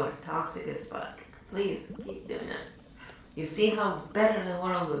and who are toxic as fuck. Please, keep doing it. You see how better the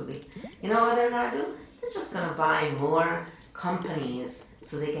world will be. You know what they're gonna do? They're just gonna buy more companies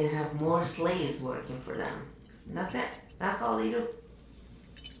so they can have more slaves working for them. And that's it. That's all they do.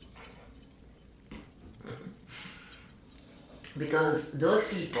 Because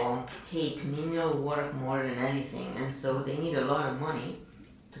those people hate menial work more than anything, and so they need a lot of money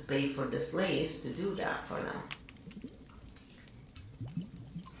to pay for the slaves to do that for them.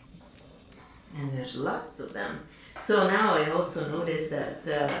 And there's lots of them. So now I also noticed that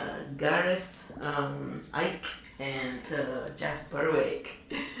Gareth, Ike, and Jeff Berwick,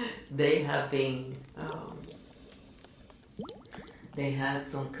 they have been, they had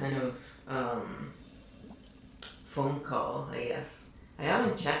some kind of phone call, I guess. I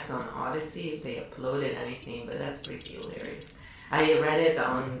haven't checked on Odyssey if they uploaded anything, but that's pretty hilarious. I read it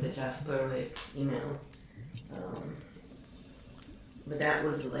on the Jeff Berwick email, but that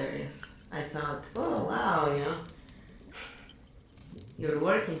was hilarious. I thought, oh wow, you're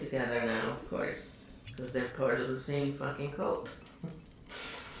working together now, of course, because they're part of the same fucking cult.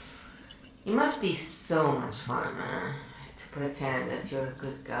 It must be so much fun, man, to pretend that you're a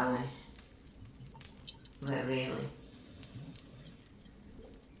good guy. But really.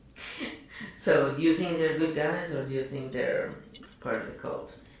 So, do you think they're good guys, or do you think they're part of the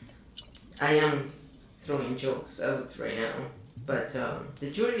cult? I am throwing jokes out right now, but the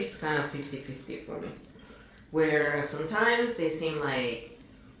jury is kind of 50-50 for me. Where sometimes they seem like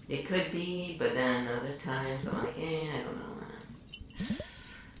they could be, but then other times I'm like, I don't know, man.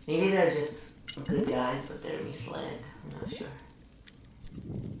 Maybe they're just good guys, but they're misled. I'm not sure.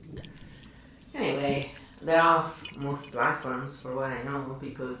 Anyway, they're off most platforms for what I know,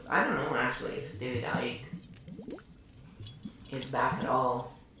 because I don't know actually if David Icke is back at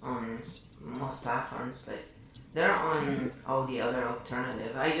all on most platforms, but they're on all the other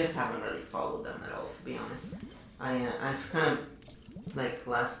alternative. I just haven't really followed them at all, to be honest. I've kind of, like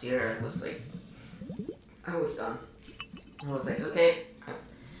last year, I was done. I was like, okay,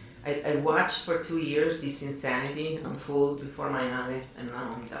 I watched for 2 years this insanity unfold before my eyes, and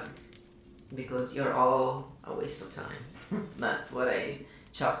now I'm done. Because you're all a waste of time. That's what I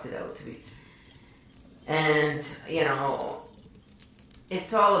chalked it out to be. And,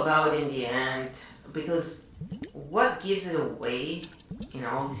 it's all about in the end, because what gives it away in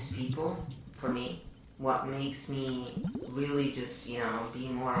all these people, for me, what makes me really just, be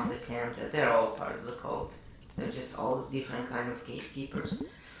more on the camp that they're all part of the cult, they're just all different kind of gatekeepers,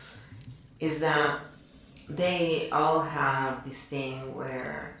 is that they all have this thing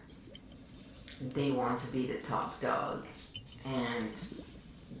where they want to be the top dog, and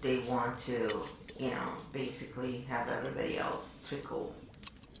they want to, basically have everybody else trickle,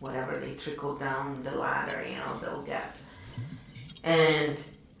 whatever they trickle down the ladder, they'll get. And,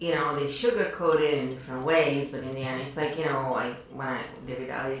 they sugarcoat it in different ways, but in the end, it's like, when David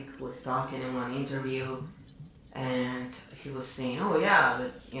Icke was talking in one interview, and he was saying, oh yeah,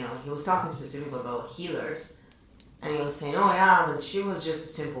 but, he was talking specifically about healers, And he was saying, oh yeah, but she was just a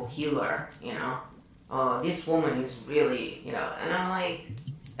simple healer, you know. This woman is really, you know. And I'm like,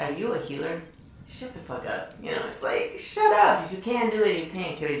 are you a healer? Shut the fuck up. You know, it's like, shut up. If you can't do it, you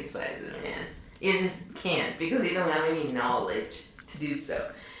can't criticize it, man. You just can't because you don't have any knowledge to do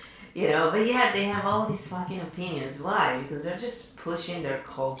so. You know, but yeah, they have all these fucking opinions. Why? Because they're just pushing their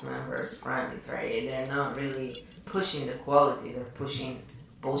cult members' friends, right? They're not really pushing the quality, they're pushing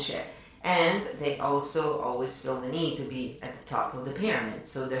bullshit. And they also always feel the need to be at the top of the pyramid.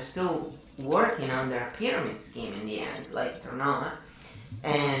 So they're still working on their pyramid scheme in the end, like it or not.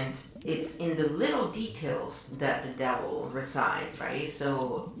 And it's in the little details that the devil resides, right?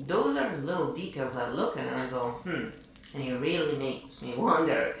 So those are the little details I look at and I go, and it really makes me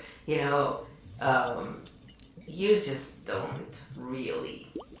wonder, you know, you just don't really,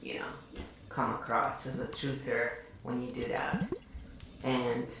 you know, come across as a truther when you do that.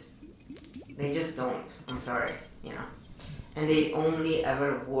 And they just don't. I'm sorry, you know. And they only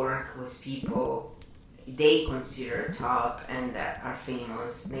ever work with people they consider top and that are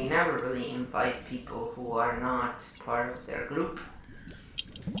famous. They never really invite people who are not part of their group.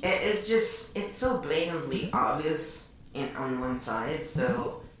 It's just, it's so blatantly obvious on one side,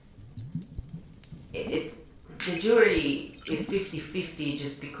 so it's, the jury is 50-50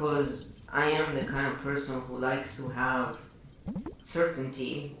 just because I am the kind of person who likes to have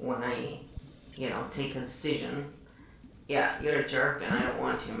certainty when I, you know, take a decision. Yeah, you're a jerk and I don't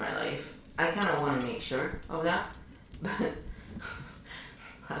want you in my life. I kind of want to make sure of that, but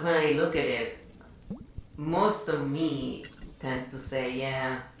when I look at it, most of me tends to say,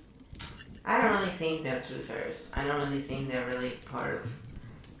 yeah, I don't really think they're truthers. I don't really think they're really part of,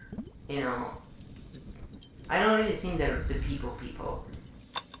 you know, I don't really think they're the people.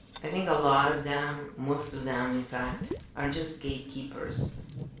 I think a lot of them, most of them in fact, are just gatekeepers,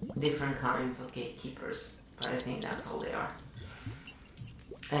 different kinds of gatekeepers, but I think that's all they are.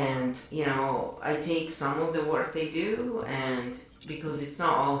 And, you know, I take some of the work they do, and because it's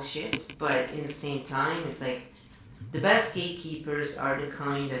not all shit, but in the same time, it's like, the best gatekeepers are the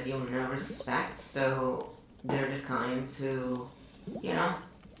kind that you'll never suspect, so they're the kinds who, you know,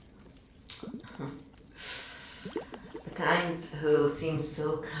 the kinds who seem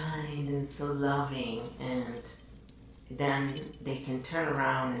so kind and so loving, and then they can turn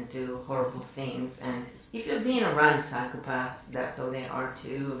around and do horrible things. And if you're being around psychopaths, that's how they are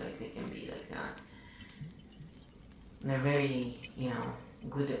too. Like, they can be like that. They're very, you know,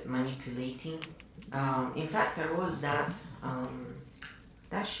 good at manipulating. In fact, there was that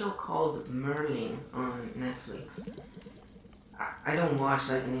show called Merlin on Netflix. I don't watch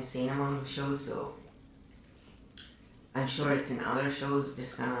like an insane amount of shows, so I'm sure it's in other shows,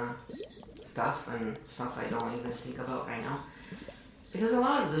 this kind of stuff, and stuff I don't even think about right now. Because a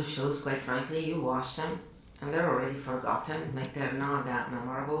lot of those shows, quite frankly, you watch them and they're already forgotten. Like, they're not that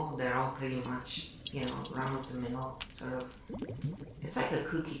memorable. They're all pretty much, you know, round the middle, sort of. It's like a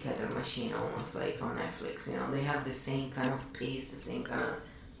cookie cutter machine, almost, like on Netflix, you know. They have the same kind of pace, the same kind of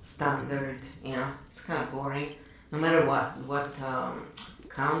standard, you know. It's kind of boring. No matter what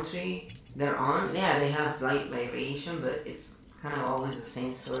country they're on, yeah, they have slight variation, but it's kind of always the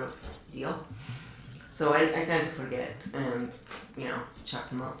same sort of deal. So I tend to forget and, you know, chuck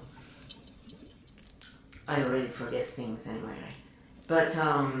them up. I already forget things anyway, right? But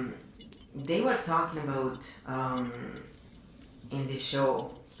they were talking about, in this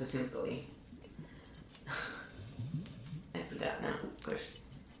show specifically, I forgot now, of course.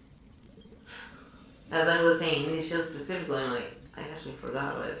 As I was saying, in this show specifically, I'm like, I actually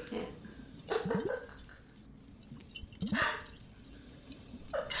forgot what I was saying.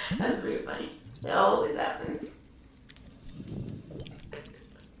 That's really funny. It always happens.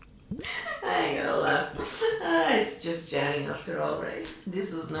 I ain't gonna laugh. It's just chatting after all, right?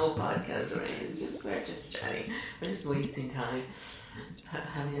 This is no podcast or anything. It's just, we're just chatting. We're just wasting time.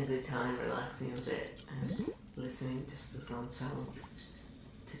 Having a good time, relaxing a bit, and listening just to some sounds.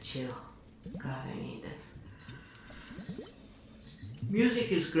 To chill. God, I need this.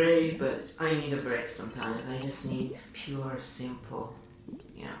 Music is great, but I need a break sometimes. I just need pure, simple,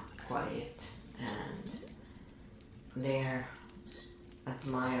 you know, quiet, and there,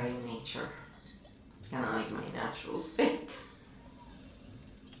 admiring nature. It's kind of like my natural state.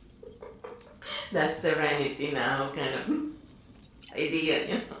 That serenity now kind of idea,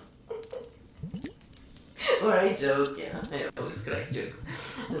 you know. Or I joke, yeah. I always crack jokes.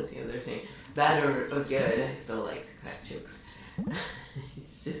 That's the other thing. Bad or good, I still like to crack jokes.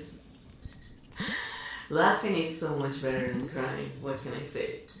 It's just, laughing is so much better than crying. What can I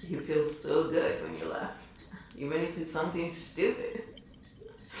say? You feel so good when you laugh, even if it's something stupid.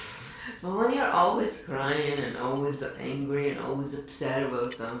 But when you're always crying and always angry and always upset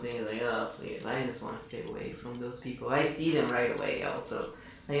about something, you're like, oh, please, I just want to stay away from those people. I see them right away also.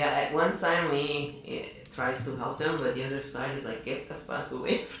 Like, at one side, it tries to help them, but the other side is like, get the fuck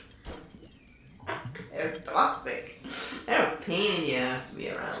away from them. They're toxic. They're a pain in the ass to be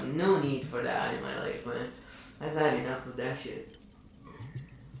around. No need for that in my life, man. I've had enough of that shit.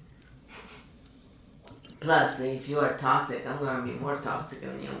 Plus, if you are toxic, I'm gonna be more toxic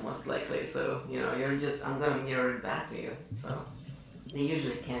than you, most likely. So, I'm gonna mirror it back to you. So, they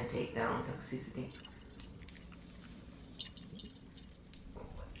usually can't take down toxicity.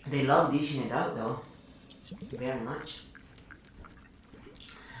 They love dishing it out, though. Very much.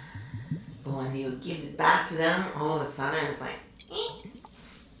 But when you give it back to them, all of a sudden it's like, eh.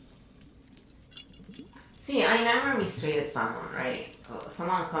 See, I never mistreated someone, right?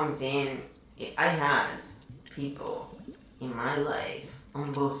 Someone comes in, I had people in my life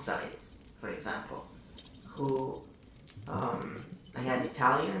on both sides, for example, who I had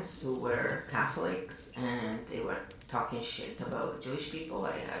Italians who were Catholics and they were talking shit about Jewish people.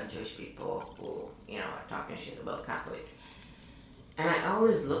 I had Jewish people who, are talking shit about Catholic. And I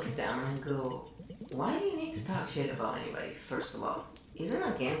always look at them and go, why do you need to talk shit about anybody, first of all? Isn't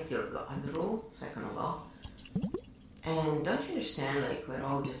it against your God's rule, second of all? And don't you understand, like, we're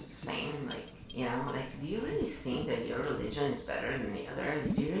all just the same? Like, do you really think that your religion is better than the other?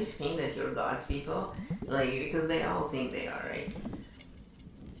 Do you really think that you're God's people? Like, because they all think they are, right?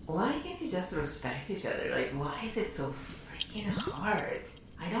 Why can't you just respect each other? Like, why is it so freaking hard?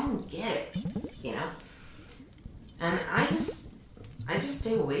 I don't get it, And I just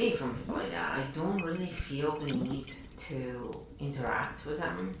stay away from people like that. I don't really feel the need to interact with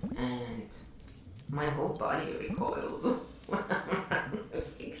them, and my whole body recoils when I'm around.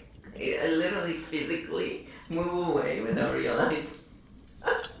 It's like, I literally physically move away without realizing.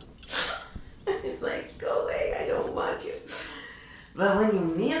 It's like, go away, I don't want you. But when you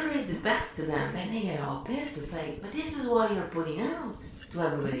mirror it back to them, then they get all pissed. It's like, but this is what you're putting out to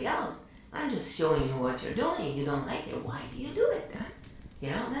everybody else. I'm just showing you what you're doing. You don't like it. Why do you do it then?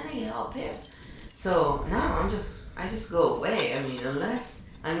 Then they get all pissed. So now I just go away. I mean,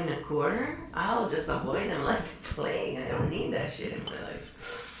 unless I'm in a corner, I'll just avoid them like the plague. I don't need that shit in my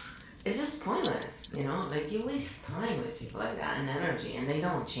life. It's just pointless, Like, you waste time with people like that and energy, and they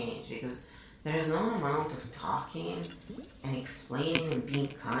don't change because there's no amount of talking and explaining and being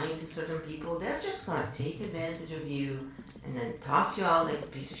kind to certain people. They're just gonna take advantage of you and then toss you out like a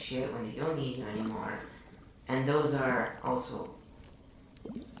piece of shit when they don't need you anymore. And those are also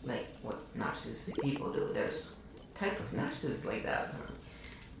like what narcissistic people do. There's type of narcissists like that,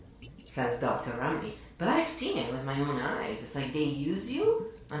 says Dr. Ramney. But I've seen it with my own eyes. It's like they use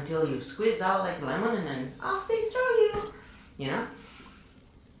you until you're squeezed out like lemon and then off they throw you.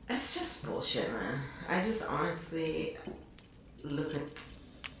 It's just bullshit, man. I just honestly look at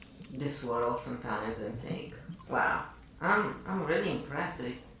this world sometimes and think, wow, I'm really impressed that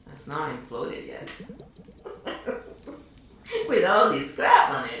it's not imploded yet. With all this crap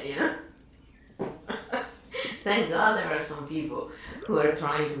on it, Thank God there are some people who are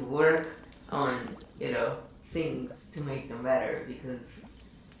trying to work on, things to make them better, because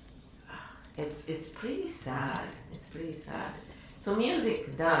it's pretty sad. It's pretty sad. So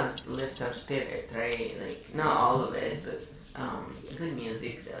music does lift our spirit, right? Like, not all of it, but good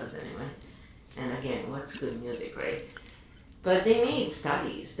music does anyway. And again, what's good music, right? But they made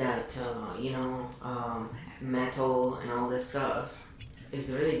studies that, metal and all this stuff is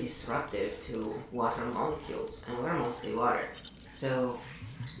really disruptive to water molecules, and we're mostly water. So,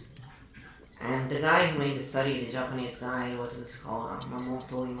 and the guy who made the study, the Japanese guy, what was it called?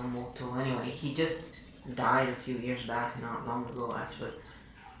 Imamoto. Anyway, he just died a few years back, not long ago actually.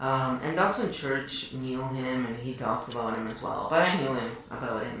 And Dawson Church knew him, and he talks about him as well. But I knew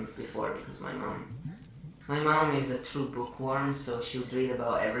about him before because my mom is a true bookworm, so she would read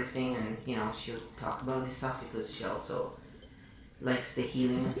about everything, and she would talk about this stuff because she also likes the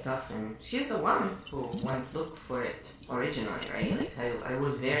healing and stuff, and she's the one who went look for it originally, right? Like, I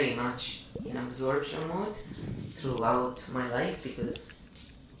was very much in absorption mode throughout my life because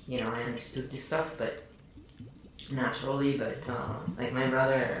I understood this stuff, but naturally, but like my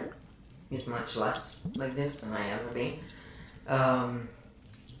brother is much less like this than I ever been.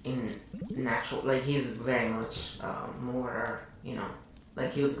 In natural, like, he's very much more,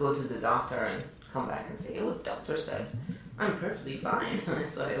 like he would go to the doctor and come back and say, oh, the doctor said I'm perfectly fine.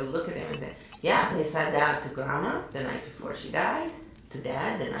 So I would look at him and say, yeah, they said that to grandma the night before she died, to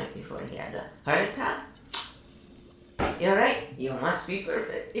dad the night before he had a heart attack. you're right. You must be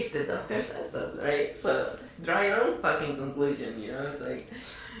perfect if the doctor says so, right? So draw your own fucking conclusion, you know? It's like,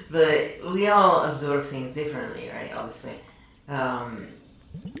 but we all absorb things differently, right? Obviously.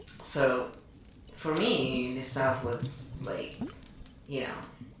 So for me, this stuff was like, you know,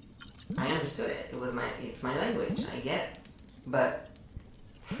 I understood it. It's my language. I get it. But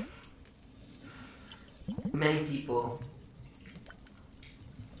many people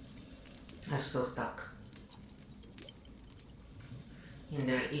are so stuck in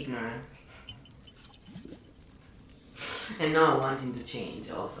their ignorance and not wanting to change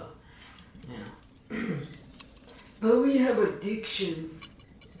also, you know. But we have addictions,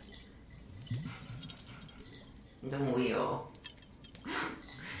 don't we all?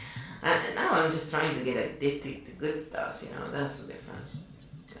 And now I'm just trying to get addicted to good stuff, you know, that's the difference.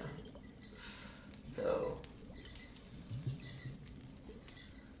 Yeah. So,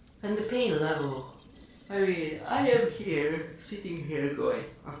 and the pain level, I mean, I am here, sitting here going,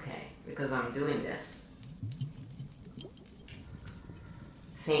 okay, because I'm doing this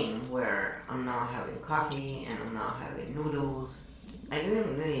thing where I'm not having coffee and I'm not having noodles. I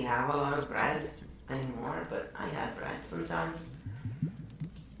didn't really have a lot of bread anymore, but I had bread sometimes.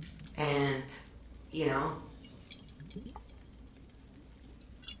 And, you know,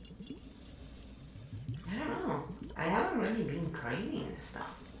 I don't know, I haven't really been craving this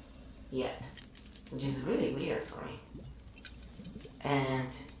stuff yet, which is really weird for me. And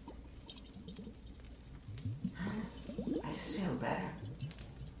I just feel better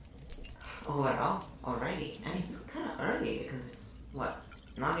overall already. And it's kind of early because it's, what,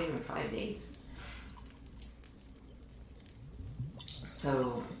 not even 5 days.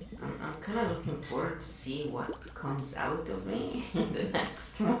 So I'm kind of looking forward to see what comes out of me in the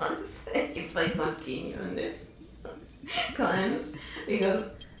next month if I continue on this cleanse,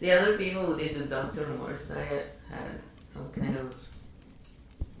 because the other people who did the Dr. Morse diet had some kind of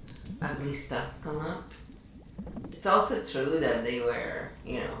ugly stuff come out. It's also true that they were,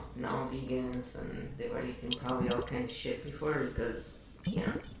 you know, non-vegans and they were eating probably all kind of shit before because, you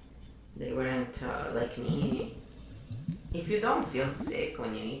know, they weren't like me. If you don't feel sick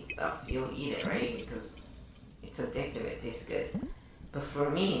when you eat stuff, you'll eat it, right? Because it's addictive, it tastes good. But for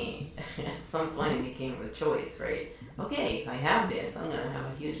me, at some point it became a choice, right? Okay, if I have this, I'm gonna have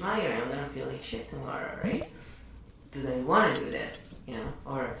a huge migraine, I'm gonna feel like shit tomorrow, right? Do I wanna do this, you know?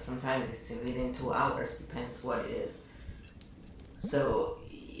 Or sometimes it's within 2 hours, depends what it is. So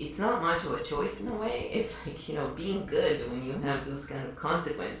it's not much of a choice in a way. It's like, you know, being good when you have those kind of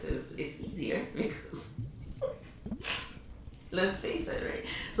consequences is easier because let's face it, right?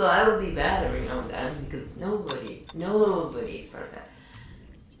 So I will be bad every now and then because nobody's perfect.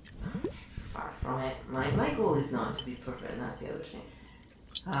 Far from it. My goal is not to be perfect, and that's the other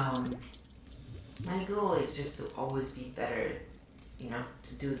thing. My goal is just to always be better, you know,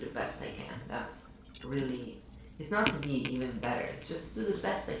 to do the best I can. That's really, it's not to be even better, it's just to do the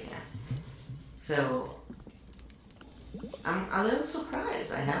best I can. So I'm a little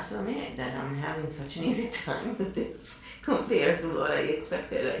surprised, I have to admit, that I'm having such an easy time with this compared to what I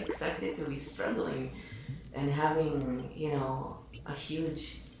expected. I expected to be struggling and having, you know, a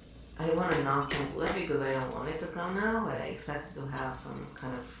huge, I want to knock on wood because I don't want it to come now, but I expected to have some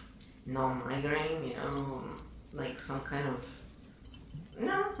kind of non-migraine, you know, like some kind of,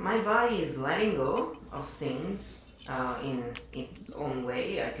 no, my body is letting go of things in its own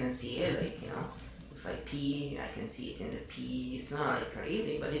way. I can see it, like, you know, if I pee, I can see it in the pee. It's not like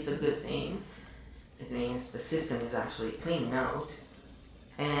crazy, but it's a good thing. It means the system is actually cleaning out.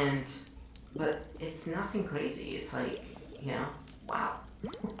 But it's nothing crazy. It's like, you know, wow.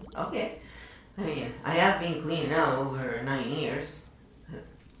 Okay. I mean, I have been clean now over 9 years.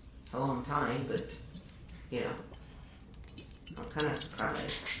 It's a long time, but, you know, I'm kind of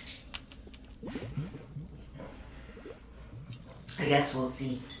surprised. I guess we'll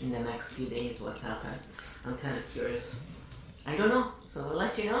see in the next few days what's happened. I'm kind of curious. I don't know, so I'll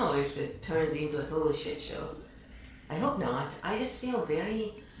let you know if it turns into a total shit show. I hope not. I just feel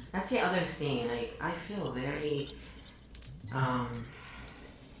very, that's the other thing, like, I feel very, I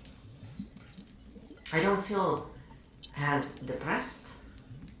don't feel as depressed.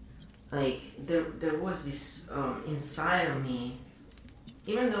 Like, there was this, inside of me,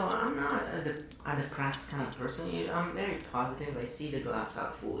 even though I'm not a depressed kind of person, I'm very positive. I see the glass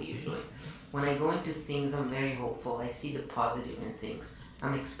half full usually. When I go into things, I'm very hopeful. I see the positive in things.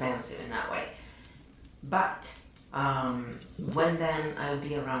 I'm expansive in that way. But when then I'll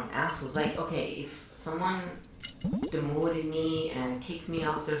be around assholes, like, okay, if someone demoted me and kicked me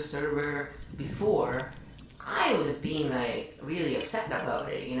off their server before, I would have been like really upset about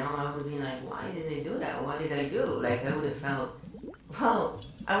it, you know. I would have been like, why did they do that? What did I do? Like I would have felt, well,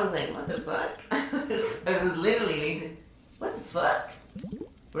 I was like, what the fuck? I was literally like, what the fuck?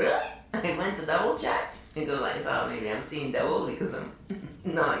 Really? I went to double check and realized, oh, maybe I'm seeing double because I'm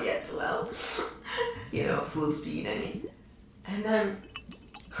not yet well, you know, full speed, I mean. And then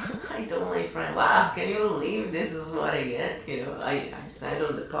I told my friend, wow, can you believe this is what I get? You know, I said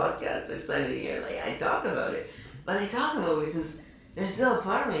on the podcast, I said it here, like, I talk about it. But I talk about it because there's still a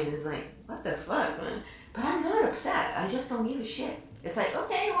part of me that's like, what the fuck, man? But I'm not upset. I just don't give a shit. It's like,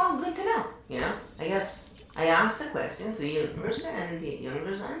 okay, well, good to know, you know? I guess I asked the question to the universe and the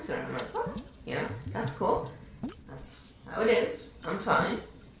universe answered. I'm like, oh, you know, that's cool. That's how it is. I'm fine.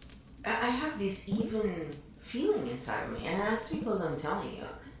 I have this even feeling inside of me, and that's because I'm telling you,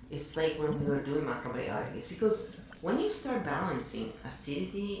 it's like when we were doing macrobiotic. It's because when you start balancing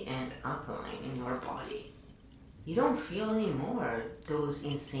acidity and alkaline in your body, you don't feel anymore those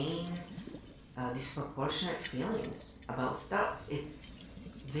insane, disproportionate feelings about stuff. It's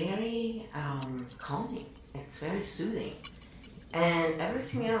very calming. It's very soothing, and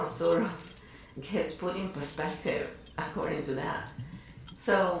everything else sort of gets put in perspective according to that.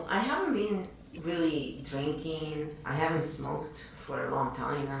 So I haven't been really drinking. I haven't smoked for a long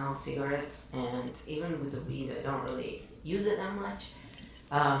time now, cigarettes, and even with the weed, I don't really use it that much.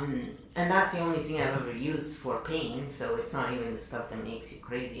 And that's the only thing I've ever used for pain, so it's not even the stuff that makes you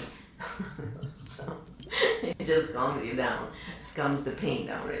crazy. So it just calms you down, calms the pain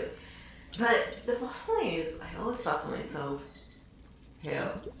down, really. But the bottom line is, I always thought to myself,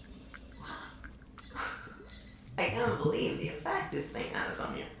 hell, I can't believe the effect this thing has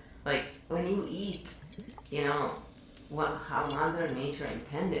on you. Like, when you eat, you know, how Mother Nature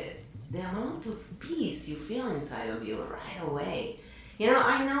intended, the amount of peace you feel inside of you right away. You know,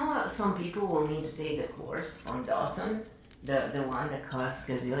 I know some people will need to take the course from Dawson, the one that costs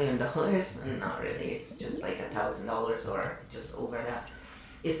gazillion dollars, and not really, it's just like $1,000 or just over that.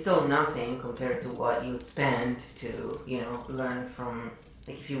 It's still nothing compared to what you would spend to, you know, learn from,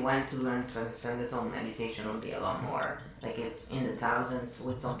 like if you went to learn transcendental meditation, it would be a lot more. Like it's in the thousands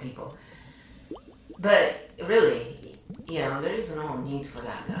with some people. But really, you know, there is no need for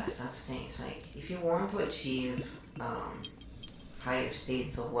that, guys. That's the thing. It's like, if you want to achieve higher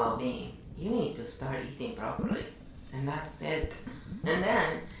states of well-being, you need to start eating properly. And that's it. And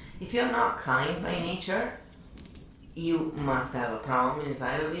then, if you're not kind by nature, you must have a problem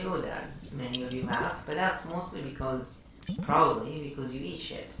inside of you that many of you have. But that's mostly probably because you eat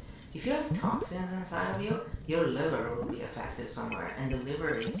shit. If you have toxins inside of you, your liver will be affected somewhere. And the liver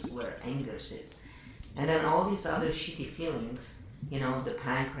is where anger sits. And then all these other shitty feelings, you know, the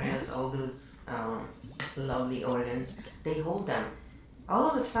pancreas, all those lovely organs, they hold them. All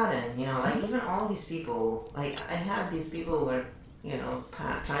of a sudden, you know, like even all these people, like I have these people who are, you know,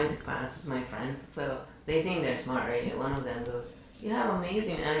 trying to pass as my friends, so they think they're smart, right? One of them goes, you have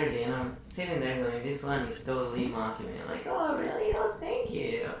amazing energy, and I'm sitting there going, this one is totally mocking me. I'm like, oh really? Oh, thank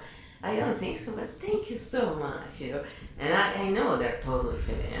you. I don't think so, but thank you so much, you know. And I know they're totally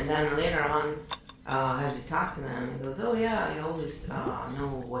fitting. And then later on, as you talk to them, he goes, oh yeah, I always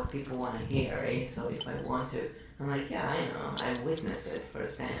know what people want to hear, right? So if I want to, I'm like, yeah, I know, I witnessed it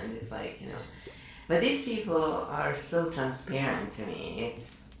firsthand. It's like, you know. But these people are so transparent to me.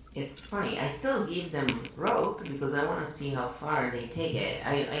 It's funny. I still give them rope because I want to see how far they take it.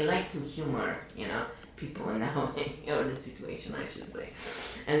 I like to humor, you know, people in that way, or the situation, I should say,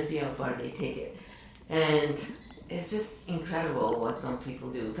 and see how far they take it. And it's just incredible what some people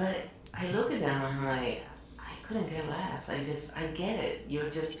do. But I look at them and I'm like, I couldn't care less. I get it. You're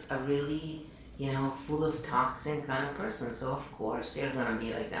just a really, you know, full of toxin kind of person. So of course you're gonna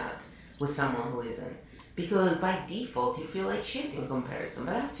be like that with someone who isn't. Because by default you feel like shit in comparison.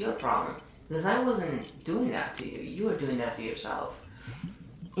 But that's your problem. Because I wasn't doing that to you. You were doing that to yourself.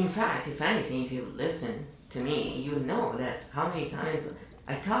 In fact, if anything, if you listen to me, you know that how many times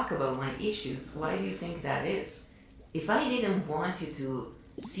I talk about my issues. Why do you think that is? If I didn't want you to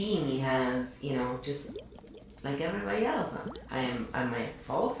see me as, you know, just like everybody else, I'm my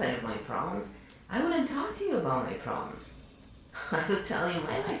faults, I have my problems, I wouldn't talk to you about my problems. I would tell you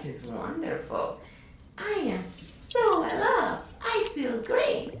my life is wonderful. I am so in love. I feel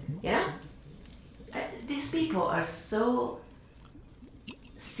great. You know? These people are so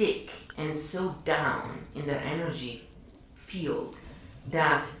sick and so down in their energy field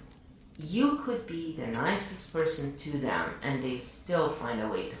that you could be the nicest person to them and they still find a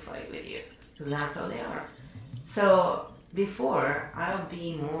way to fight with you. Because that's how they are. So before, I would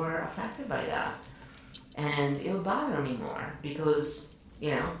be more affected by that. And it would bother me more because,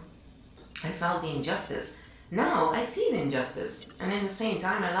 you know, I felt the injustice. Now I see the injustice, and at the same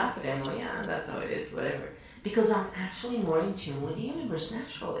time I laugh at it and go, yeah, that's how it is, whatever. Because I'm actually more in tune with the universe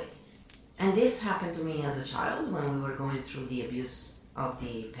naturally. And this happened to me as a child when we were going through the abuse of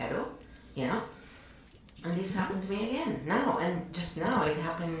the pedo, you know? And this happened to me again now, and just now it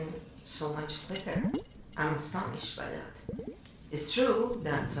happened so much quicker. I'm astonished by that. It's true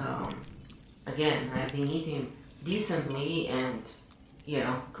that, again, I've been eating decently and,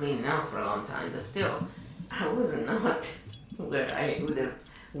 clean out for a long time, but still, I was not where I would have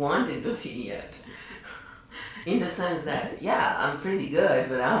wanted to be yet. In the sense that, yeah, I'm pretty good,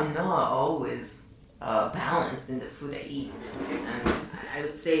 but I'm not always balanced in the food I eat. And I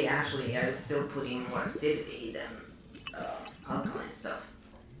would say, actually, I would still put in more acidity than alkaline stuff.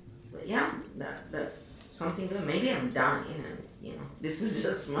 But yeah, that's something good. Maybe I'm dying, and, this is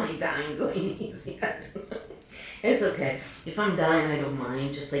just my dying going easy. It's okay. If I'm dying, I don't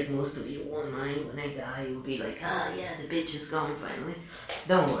mind. Just like most of you won't mind when I die. You'll be like, yeah, the bitch is gone finally.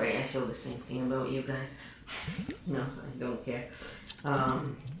 Don't worry, I feel the same thing about you guys. No, I don't care.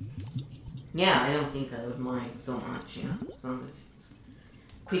 Yeah, I don't think I would mind so much, as long as it's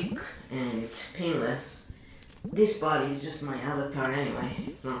quick and painless. This body is just my avatar anyway.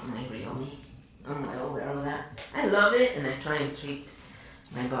 It's not my real me. I'm well aware of that. I love it, and I try and treat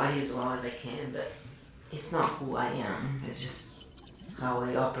my body as well as I can, but it's not who I am. It's just how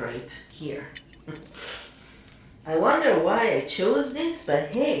I operate here. I wonder why I chose this, but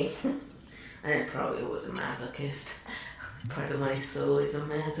hey, I probably was a masochist. Part of my soul is a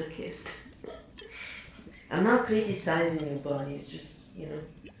masochist. I'm not criticizing your body. It's just,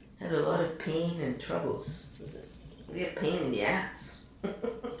 had a lot of pain and troubles. It was a real pain in the ass.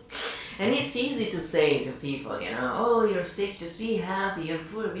 And it's easy to say to people, oh, you're sick, just be happy, you're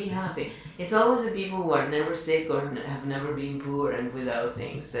poor, be happy. It's always the people who are never sick or have never been poor and without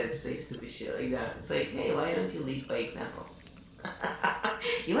things that say stupid shit like that. It's like, hey, why don't you lead by example?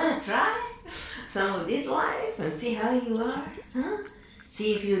 You want to try some of this life and see how you are? Huh?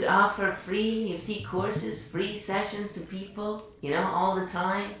 See if you'd offer free EFT courses, free sessions to people, all the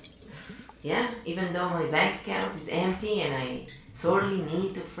time. Yeah, even though my bank account is empty and I sorely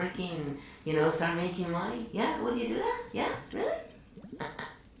need to freaking, start making money. Yeah, would you do that? Yeah, really?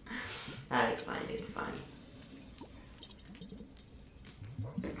 I find it funny.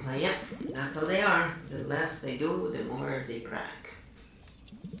 But yeah, that's how they are. The less they do, the more they brag.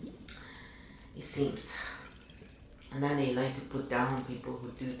 It seems. And then they like to put down people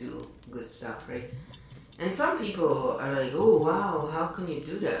who do good stuff, right? And some people are like, oh wow, how can you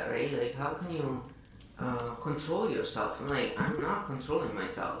do that, right? Like, how can you control yourself? I'm like, I'm not controlling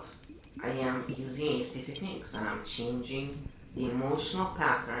myself. I am using EFT techniques, and I'm changing the emotional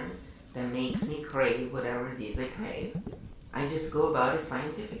pattern that makes me crave whatever it is I crave. I just go about it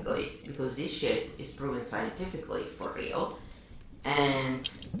scientifically, because this shit is proven scientifically for real. And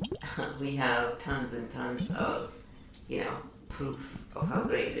we have tons and tons of, proof of how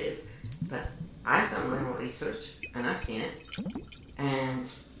great it is. But I've done my own research, and I've seen it. And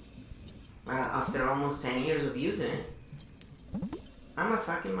after almost 10 years of using it, I'm a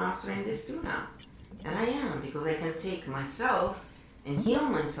fucking master in this too now. And I am, because I can take myself and heal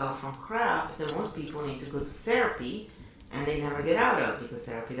myself from crap that most people need to go to therapy and they never get out of, because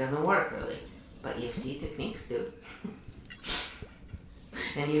therapy doesn't work really. But EFT techniques do.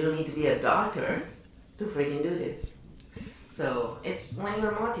 And you don't need to be a doctor to freaking do this. So it's when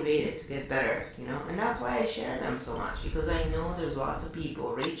you're motivated to get better, and that's why I share them so much, because I know there's lots of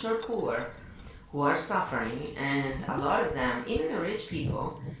people, rich or poor, who are suffering, and a lot of them, even the rich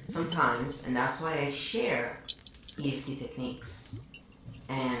people, sometimes, and that's why I share EFT techniques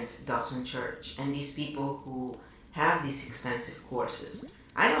and Dawson Church, and these people who have these expensive courses.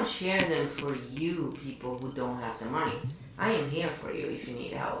 I don't share them for you people who don't have the money. I am here for you if you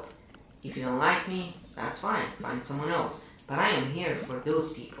need help. If you don't like me, that's fine, find someone else. But I am here for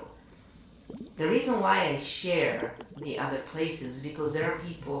those people. The reason why I share the other places is because there are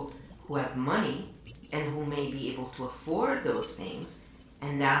people who have money and who may be able to afford those things,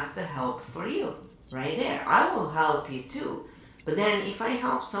 and that's the help for you, right there. I will help you too. But then if I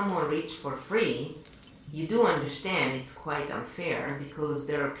help someone rich for free, you do understand it's quite unfair, because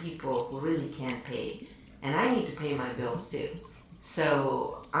there are people who really can't pay, and I need to pay my bills too.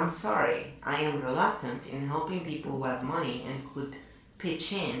 So I'm sorry, I am reluctant in helping people who have money and could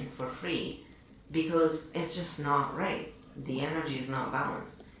pitch in for free, because it's just not right. The energy is not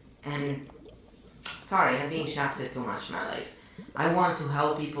balanced. And sorry, I'm being shafted too much in my life. I want to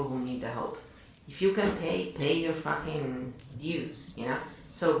help people who need the help. If you can pay your fucking dues,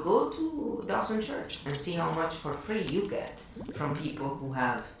 So go to Dawson Church and see how much for free you get from people who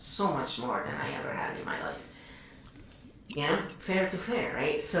have so much more than I ever had in my life. fair to fair,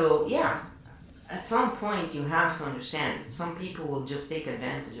 right? So yeah, at some point you have to understand some people will just take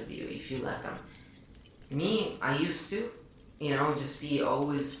advantage of you if you let them. Me, I used to, just be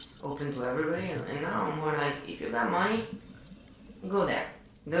always open to everybody, and now I'm more like, if you got money, go there.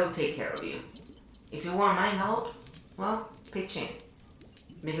 They'll take care of you. If you want my help, well, pitch in.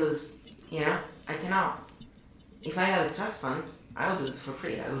 Because, I cannot. If I had a trust fund, I would do it for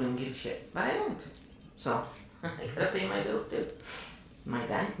free. I wouldn't give a shit. But I don't. So, I gotta pay my bills too. My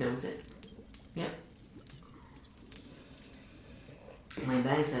bank knows it. Yep. My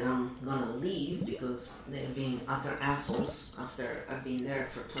bank that I'm gonna leave because they're being utter assholes after I've been there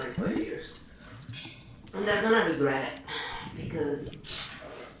for 25 years. And they're gonna regret it because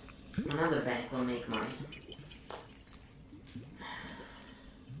another bank will make money.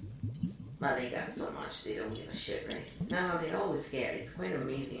 But they got so much, they don't give a shit, right? Now, they always care. It's quite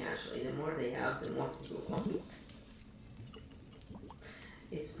amazing, actually. The more they have, the more people want it.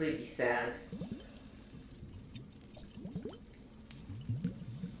 It's pretty sad.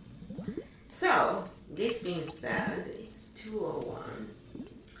 So, this being said, it's 2:01.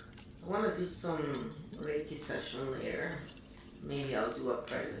 I want to do some Reiki session later. Maybe I'll do a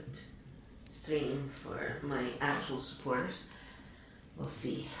private stream for my actual supporters. We'll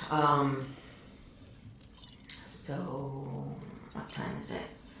see. So, what time is it?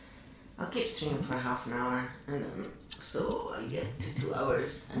 I'll keep streaming for half an hour, and then, so I get to 2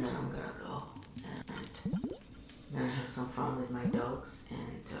 hours, and then I'm gonna go, and then have some fun with my dogs,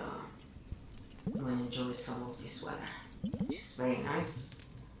 and I'm gonna enjoy some of this weather, which is very nice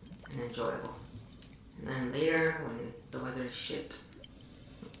and enjoyable. And then later, when the weather is shit,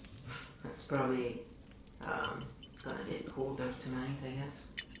 that's probably gonna get colder tonight, I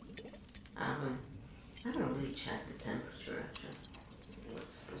guess. I haven't really checked the temperature actually.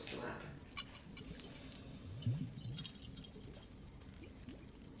 What's supposed to happen?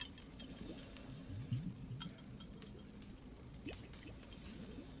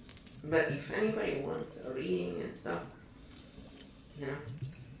 But if anybody wants a reading and stuff,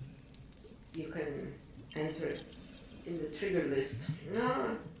 you can enter it in the trigger list.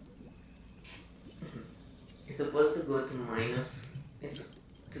 No. It's supposed to go to minus.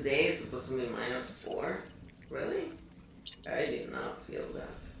 Today is supposed to be -4. Really? I did not feel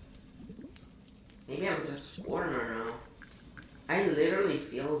that. Maybe I'm just warmer now. I literally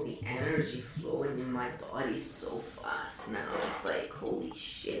feel the energy flowing in my body so fast now. It's like, holy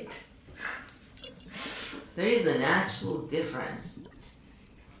shit. There is an actual difference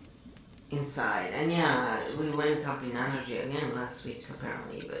inside. And yeah, we went up in energy again last week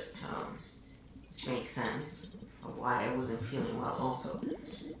apparently, but which makes sense of why I wasn't feeling well also.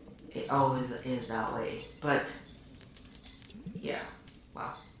 It always is that way. But yeah,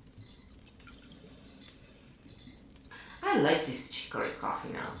 wow. I like this chicory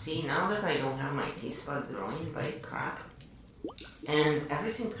coffee now. See, now that I don't have my taste buds ruined by crap, and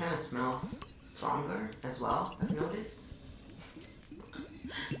everything kind of smells stronger as well, I've noticed.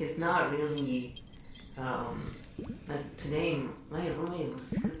 It's not really, like today my roommate was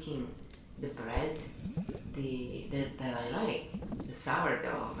cooking the bread that I like, the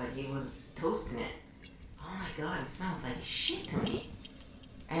sourdough, but he was toasting it. Oh my god, it smells like shit to me.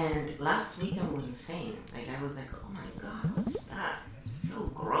 And last weekend was the same. Like I was like, oh my god, what's that? It's so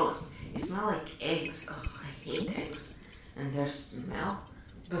gross. It smelled like eggs. Oh, I hate eggs. And their smell.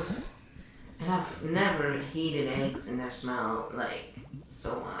 Ugh. And I've never hated eggs and their smell like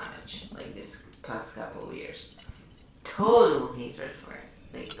so much. Like this past couple of years. Total hatred for it.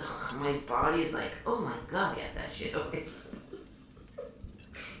 Like, ugh, my body's like, oh my god, get that shit away.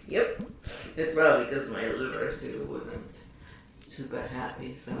 Yep. It's probably because my liver too wasn't super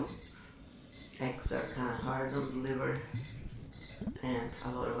happy, so eggs are kind of hard on the liver and a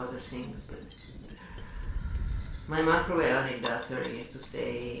lot of other things, but my macrobiotic doctor used to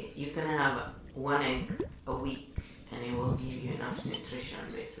say you can have 1 egg a week and it will give you enough nutrition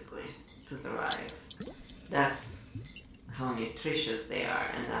basically to survive. That's how nutritious they are,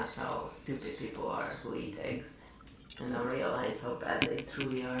 and that's how stupid people are who eat eggs and don't realize how bad they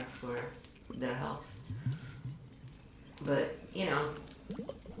truly are for their health. But,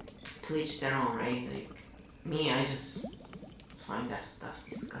 to each their own, right? Like, me, I just find that stuff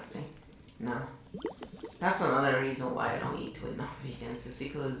disgusting. No. That's another reason why I don't eat with non-vegans, is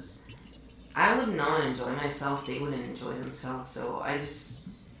because I would not enjoy myself, they wouldn't enjoy themselves, so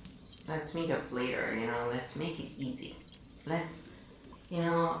let's meet up later, let's make it easy. Let's,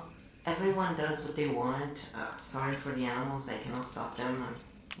 everyone does what they want. Sorry for the animals, I cannot stop them.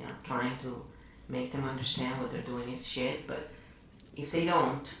 I'm, trying to make them understand what they're doing is shit, but if they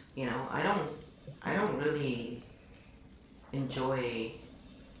don't, I don't really enjoy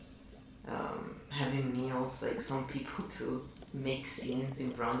having meals. Like some people to make scenes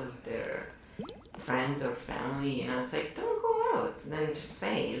in front of their friends or family. It's like, don't go out. Then just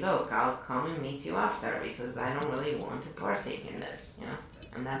say, look, I'll come and meet you after because I don't really want to partake in this.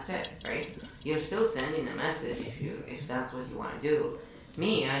 And that's it, right? You're still sending a message if that's what you want to do.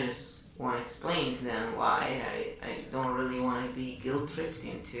 Me, I just want to explain to them why I don't really want to be guilt-tripped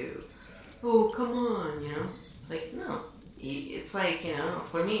into, oh, come on, It's like, no. It's like,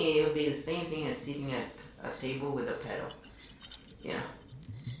 for me, it would be the same thing as sitting at a table with a pedo.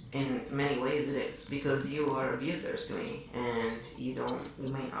 In many ways it is, because you are abusers to me, and you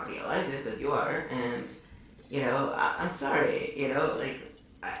may not realize it, but you are, and, I'm sorry,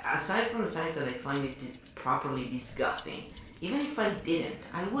 aside from the fact that I find it properly disgusting, even if I didn't,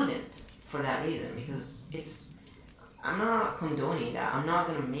 I wouldn't, for that reason, because I'm not condoning that. I'm not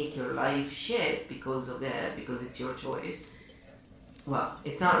gonna make your life shit because of that, because it's your choice. Well,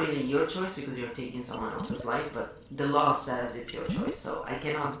 it's not really your choice because you're taking someone else's life, but the law says it's your choice, so I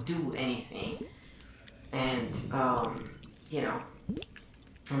cannot do anything. And,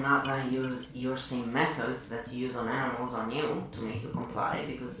 I'm not gonna use your same methods that you use on animals on you to make you comply,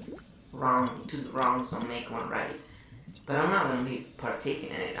 because two wrongs don't make one right. But I'm not gonna be partaking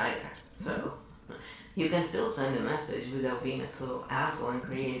in it either, so you can still send a message without being a total asshole and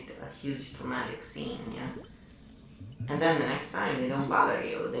create a huge traumatic scene, And then the next time they don't bother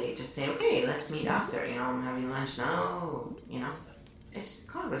you, they just say, okay, let's meet after, I'm having lunch now, It's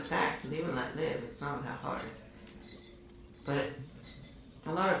called respect, live and let live, it's not that hard. But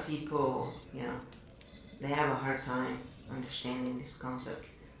a lot of people, they have a hard time understanding this concept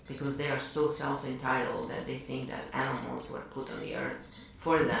because they are so self-entitled that they think that animals were put on the earth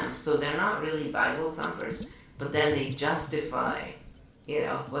for them. So they're not really Bible thumpers, but then they justify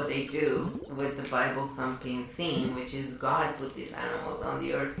what they do with the Bible thumping theme, which is God put these animals on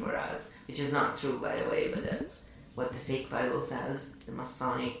the earth for us, which is not true, by the way, but that's what the fake Bible says, the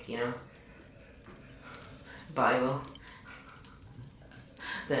Masonic, Bible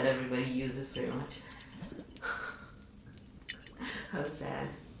that everybody uses pretty much. How sad.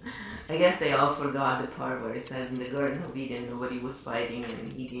 I guess they all forgot the part where it says in the Garden of Eden nobody was fighting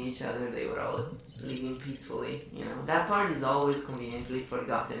and eating each other, they were all living peacefully, That part is always conveniently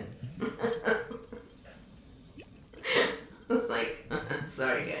forgotten. It's like,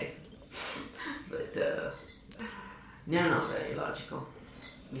 sorry guys. But, you're not very logical.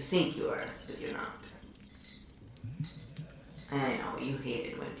 You think you are, but you're not. And I know, you hate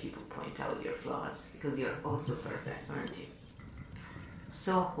it when people point out your flaws, because you're also perfect, aren't you?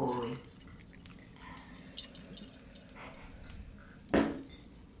 So holy.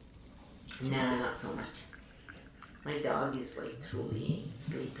 Nah, not so much. My dog is like truly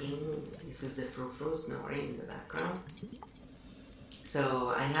sleeping. This is the frou-frou snoring in the background.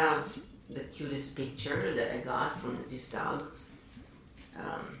 So I have the cutest picture that I got from these dogs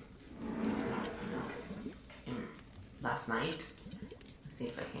last night. Let's see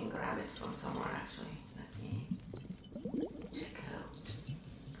if I can grab it from somewhere actually. Let me check it out.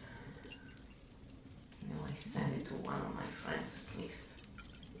 I sent it to one of my friends at least.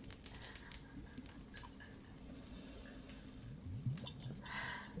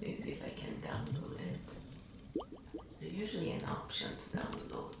 Let me see if I can download it. There's usually an option to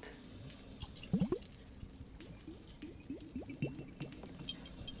download.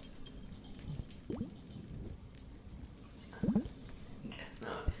 Guess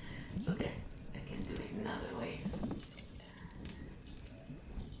not. It's okay. I can do it in other ways.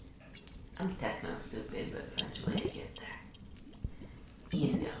 I'm techno stupid, but eventually I get there.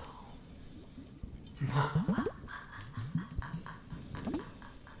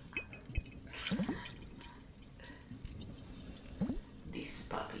 These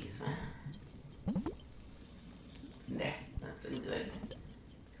puppies, huh? There, that's good.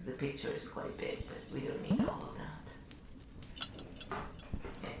 Because the picture is quite big, but we don't need all of that.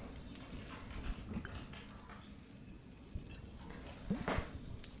 Okay.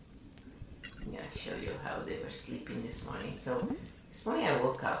 I'm gonna show you how they were sleeping this morning. So this morning I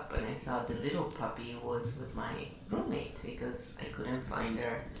woke up and I saw the little puppy was with my roommate because I couldn't find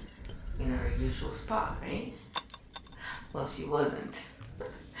her in her usual spot, right? Well, she wasn't.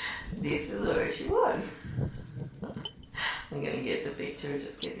 This is where she was. I'm gonna get the picture,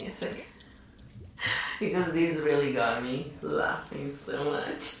 just give me a second. Because these really got me laughing so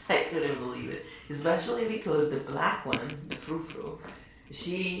much. I couldn't believe it. Especially because the black one, the frou-frou,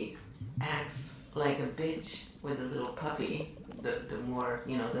 she acts like a bitch with the little puppy. The more,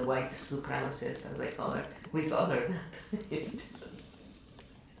 the white supremacist, as I call her. We call her that.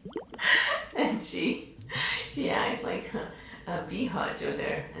 And she She acts like a bee hunter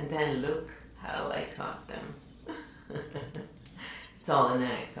there, and then look how I caught them. It's all an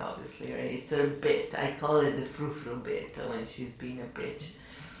act, obviously, right? It's a bit. I call it the frou-frou bit when she's being a bitch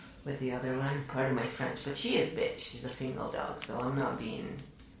with the other one. Pardon my French, but she is bitch. She's a female dog, so I'm not being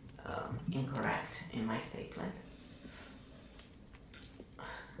incorrect in my statement.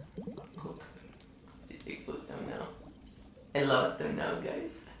 Did you put them now? I lost them now,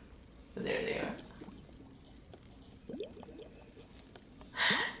 guys. But there they are.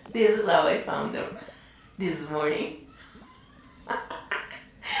 This is how I found them this morning.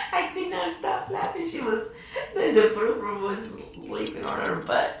 I could not stop laughing. The frou-frou was sleeping on her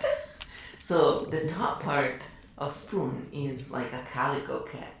butt. So the top part of Spoon is like a calico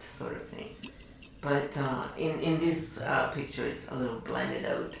cat sort of thing. But in this picture it's a little blended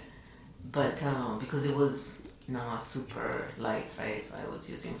out. But because it was not super light, right? So I was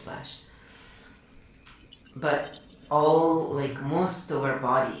using flash. But most of her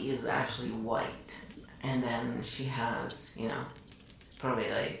body is actually white. And then she has, probably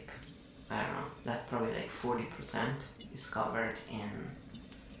like, I don't know, that's probably like 40% is covered in,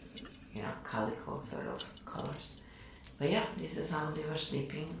 calico sort of colors. But yeah, this is how they were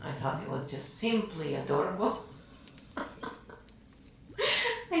sleeping. I thought it was just simply adorable.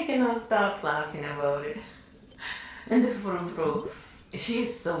 I cannot stop laughing about it. And the frou-frou,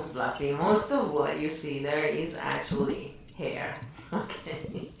 she's so fluffy. Most of what you see there is actually hair.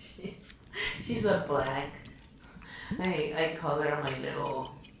 Okay, she's a black. I call her my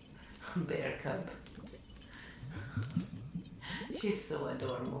little bear cub. She's so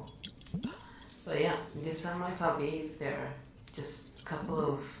adorable. But yeah, these are my puppies. They're just a couple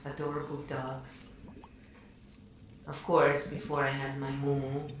of adorable dogs. Of course, before I had my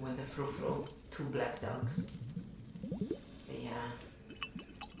Mumu with the frou-frou, 2 black dogs. But yeah.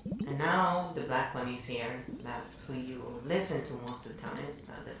 And now the black one is here. That's who you listen to most of the times.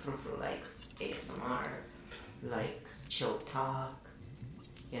 The frou-frou likes ASMR, likes chill talk.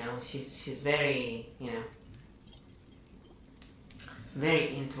 She's very,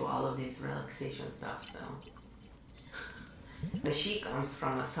 very into all of this relaxation stuff, so. But she comes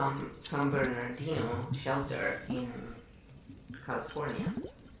from a San Bernardino shelter in California.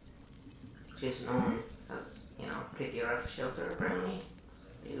 She's known as, pretty rough shelter apparently.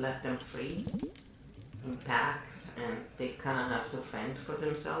 They let them free in packs and they kind of have to fend for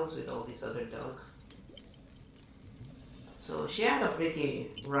themselves with all these other dogs. So she had a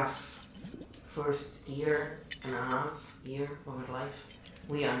pretty rough first year and a half of her life.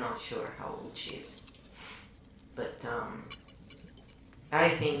 We are not sure how old she is. But I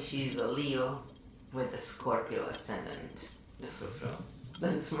think she's a Leo with a Scorpio ascendant, the frou-frou.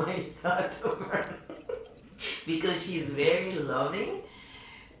 That's my thought of her. Because she's very loving,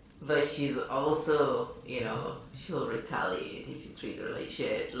 but she's also, she'll retaliate if you treat her like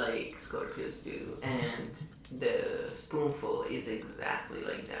shit, like Scorpios do. And the Spoonful is exactly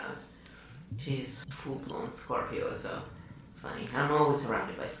like that. She's full-blown Scorpio, so it's funny. I'm always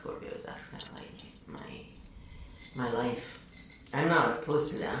surrounded by Scorpios. That's kind of like my life. I'm not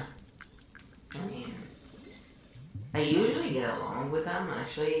opposed to them. I mean, I usually get along with them.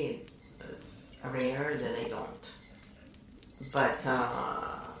 Actually, it's rare that I don't. But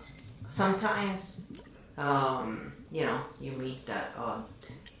sometimes, you meet that odd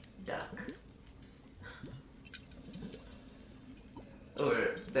duck.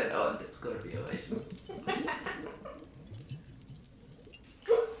 Or that odd Scorpio, actually.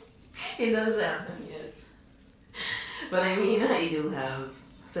 It does happen, yes. But I mean, I do have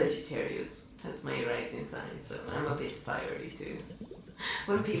Sagittarius as my rising sign, so I'm a bit fiery too.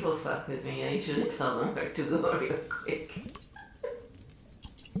 When people fuck with me, I usually tell them where to go real quick.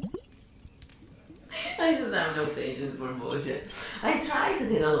 I just have no patience for bullshit. I try to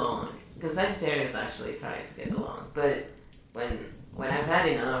get along, because Sagittarius actually try to get along, but when I've had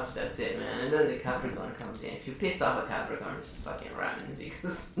enough, that's it, man. And then the Capricorn comes in. If you piss off a Capricorn, just fucking run,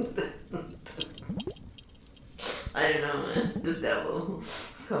 because I don't know, man. The devil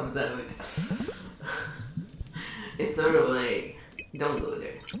comes out. It's sort of like, don't go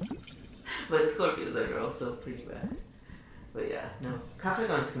there. But Scorpios are also pretty bad. But yeah, no.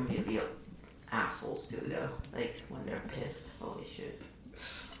 Capricorns can be real assholes too, though. Like, when they're pissed. Holy shit.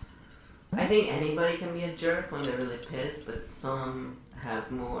 I think anybody can be a jerk when they're really pissed, but some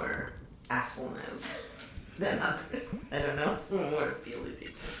have more assholeness than others. I don't know. More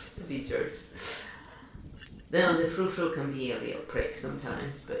ability to be jerks. Then the frou-frou can be a real prick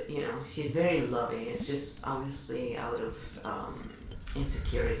sometimes, but she's very loving. It's just obviously out of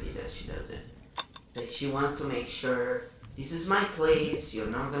insecurity that she does it. Like, she wants to make sure, this is my place, you're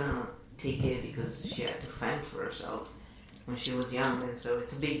not gonna take it because she had to fend for herself when she was young, and so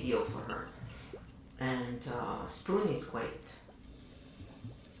it's a big deal for her. And Spoon is quite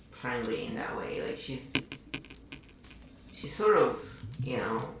friendly in that way. Like she sort of,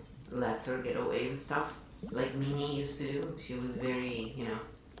 lets her get away with stuff like Minnie used to do. She was very,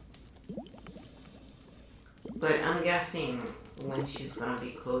 But I'm guessing when she's gonna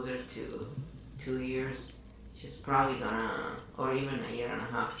be closer to 2 years, she's probably gonna, or even a year and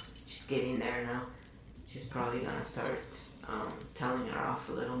a half, she's getting there now, she's probably gonna start telling her off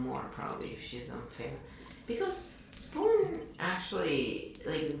a little more, probably, if she's unfair. Because Spoon actually,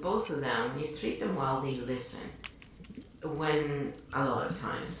 like both of them, you treat them well, they listen. When, a lot of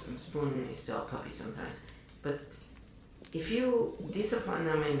times, and Spoon is still a puppy sometimes, but if you discipline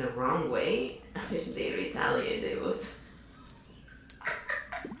them in the wrong way, they retaliate, they would.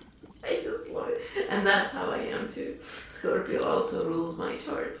 I just love it. And that's how I am too. Scorpio also rules my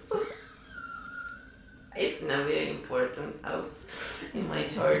charts. It's in a very important house in my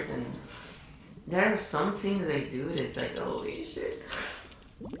chart, and there are some things I do that's like, holy shit.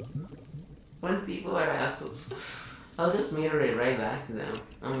 When people are assholes, I'll just mirror it right back to them.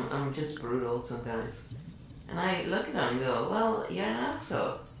 I'm just brutal sometimes. And I look at them and go, well, you're an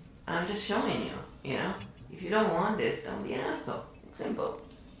asshole. I'm just showing you, If you don't want this, don't be an asshole. It's simple.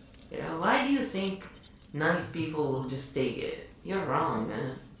 Why do you think nice people will just take it? You're wrong,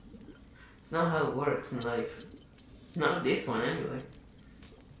 man. It's not how it works in life. Not this one, anyway.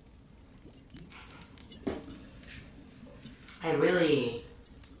 I really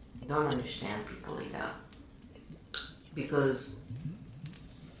don't understand people like that. Because,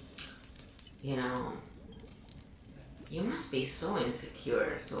 you must be so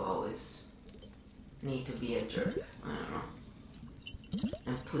insecure to always need to be a jerk. I don't know.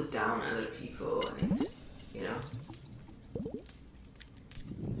 And put down other people and, Yeah.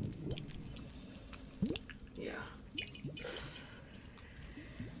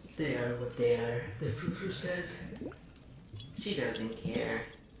 They are what they are, the Fufu says. She doesn't care.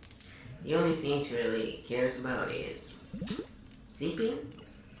 The only thing she really cares about is sleeping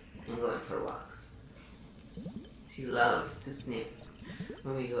and going for walks. She loves to sniff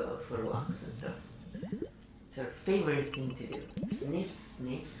when we go out for walks and stuff. It's her favorite thing to do. Sniff,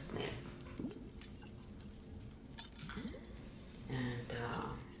 sniff, sniff. And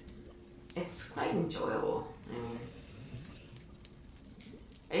it's quite enjoyable.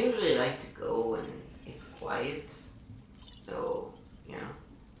 I usually like to go when it's quiet. So, you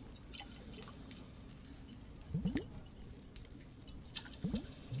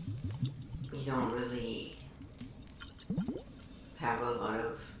don't really have a lot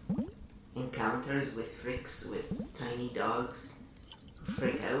of encounters with freaks with tiny dogs who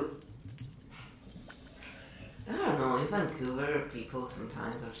freak out. I don't know, in Vancouver people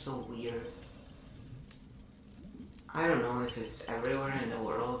sometimes are so weird. I don't know if it's everywhere in the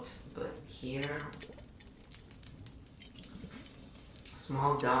world, but here,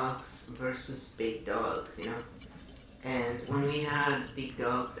 small dogs versus big dogs, And when we had big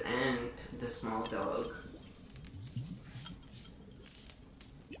dogs and the small dog,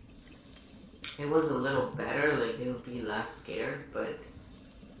 it was a little better, like they would be less scared, but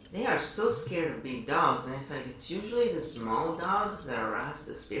they are so scared of big dogs, and it's usually the small dogs that harass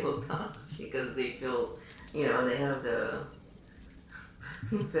the big dogs because they feel, they have the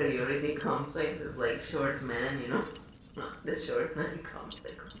inferiority complex. It's like short man, the short man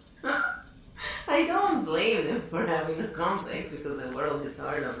complex. I don't blame them for having a complex because the world is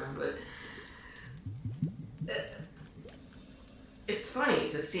hard on them, but it's funny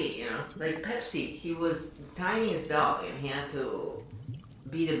to see, like Pepsi, he was the tiniest dog and he had to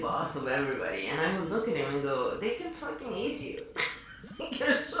be the boss of everybody, and I would look at him and go, they can fucking eat you.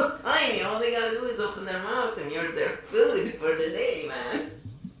 You're so tiny, all they gotta do is open their mouth and you're their food for the day, man.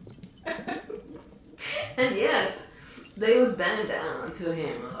 And yet, they would bend down to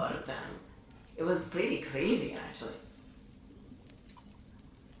him a lot of time. It was pretty crazy, actually.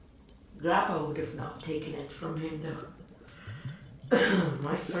 Grandpa would have not taken it from him, though.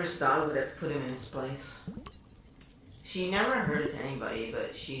 My first dog would have put him in his place. She never hurt anybody,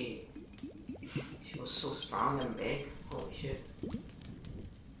 but she was so strong and big. Holy shit.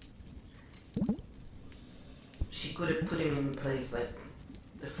 She could have put him in place like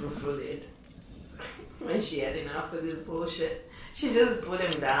the Frou-Frou did. When she had enough of this bullshit, she just put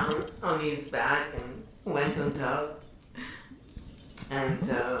him down on his back and went on top. And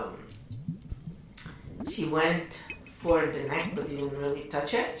she went for the neck but didn't really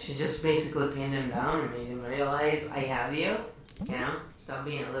touch it. She just basically pinned him down and made him realize, I have you. Stop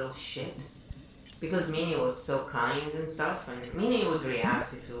being a little shit. because Minnie was so kind and stuff, and Minnie would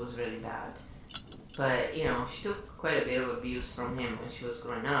react if it was really bad. But, you know, she took quite a bit of abuse from him when she was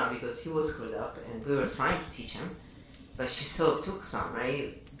growing up because he was screwed up and we were trying to teach him. But she still took some,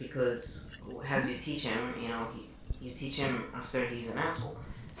 right? Because as you teach him, you know, you teach him after he's an asshole.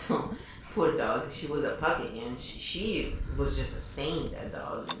 So, poor dog, she was a puppy and she was just a saint, that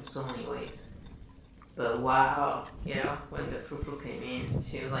dog, in so many ways. But wow, you know, when the frou-frou came in,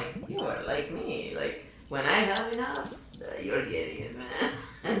 she was like, you are like me. Like, when I have enough, you're getting it, man.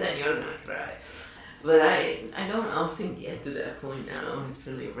 And then you're gonna cry. But I don't often get to that point now. It's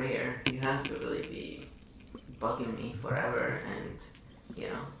really rare. You have to really be bugging me forever, and you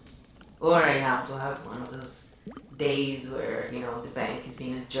know, or I have to have one of those days where, you know, the bank is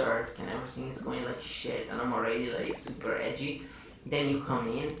being a jerk and everything is going like shit, and I'm already like super edgy. Then you come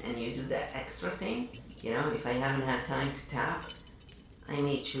in and you do that extra thing. You know, if I haven't had time to tap, I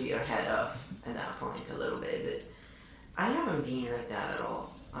may chew your head off at that point a little bit. But I haven't been like that at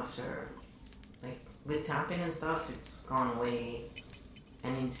all after. Like, with tapping and stuff, it's gone away.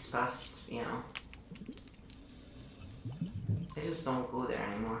 And in disgust, you know. I just don't go there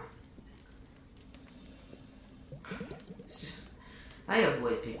anymore. It's just, I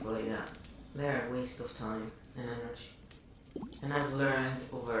avoid people like that. They're a waste of time and energy. And I've learned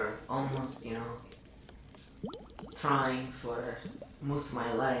over almost, you know, trying for most of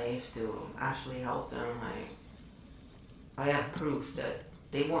my life to actually help them. I have proof that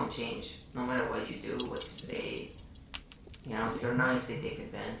they won't change, no matter what you do, what you say. You know, if you're nice, they take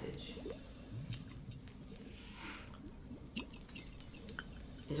advantage.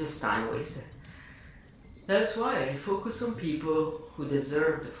 It's just time wasted. That's why I focus on people who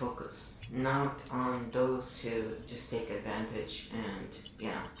deserve the focus, not on those who just take advantage and,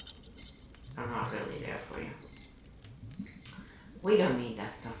 yeah, I'm not really there for you. We don't need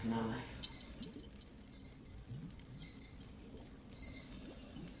that stuff in our life.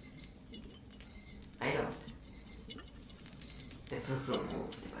 I don't. The frou-frou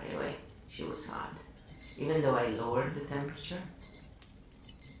moved, by the way. She was hot. Even though I lowered the temperature.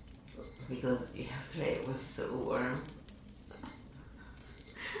 Because yesterday it was so warm.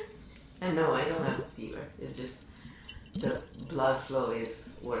 And no, I don't have a fever. It's just the blood flow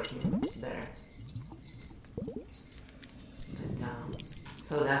is working better. But,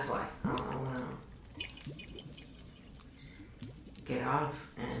 so that's why I want to get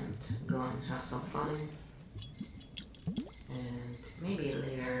off and go and have some fun, and maybe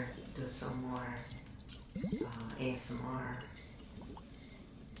later do some more ASMR.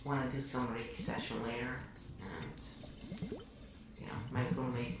 Want to do some Reiki session later, and you know, my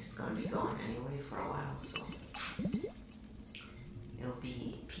roommate is gonna be gone anyway for a while, so it'll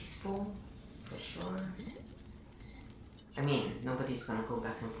be peaceful for sure. I mean, nobody's gonna go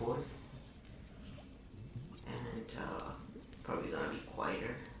back and forth, and it's probably gonna be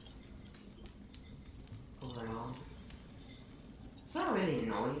quieter overall. It's not really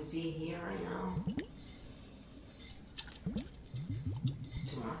noisy here right now.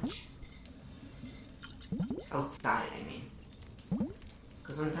 Too much. Outside, I mean.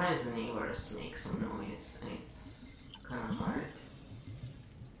 Because sometimes the neighbors make some noise and it's kind of hard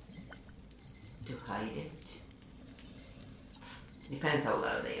to hide it. Depends how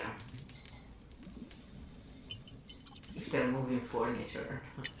loud they are. If they're moving furniture or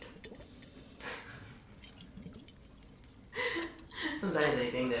not. Sometimes I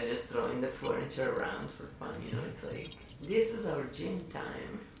think they're just throwing the furniture around for fun, you know, it's like, this is our gym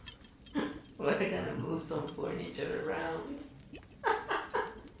time. We're gonna move some furniture around.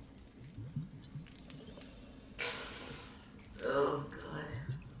 Oh god.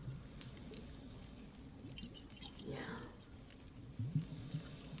 Yeah.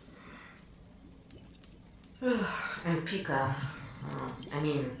 And Pika,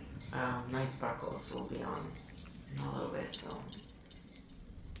 Night Sparkles will be on in a little bit, so.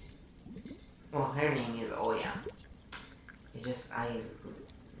 Well, her name is Oya. It just, I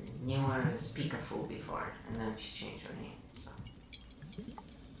knew her as Pikafu before, and then she changed her name, so.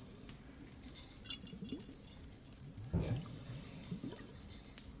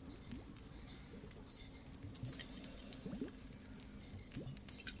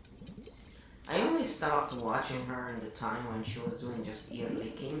 I only stopped watching her in the time when she was doing just ear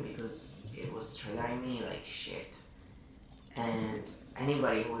licking because it was triggering me like shit. And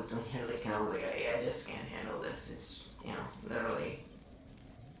anybody who was doing ear licking, I was like, I just can't handle this. It's, you know, literally.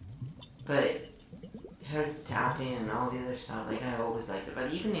 But her tapping and all the other stuff, like I always liked it.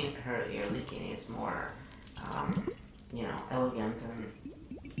 But even in her ear licking is more, you know, elegant than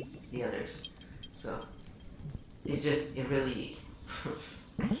the others. So it's just, it really,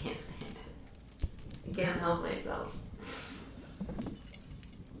 I can't stand it. I can't help myself.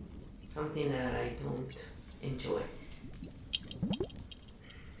 Something that I don't enjoy.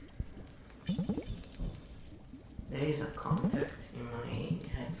 There is a contact in my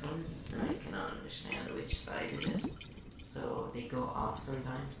headphones and I cannot understand which side it is. So they go off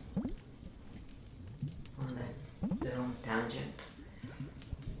sometimes on their own tangent.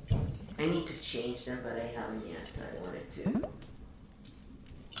 I need to change them, but I haven't yet. I wanted to.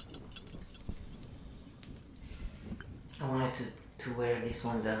 I wanted to wear these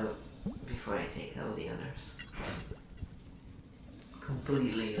ones out before I take out the others.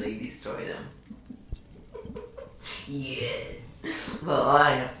 Completely like destroy them. Yes! Well, all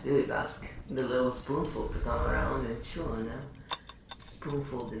I have to do is ask the little spoonful to come around and chew on them.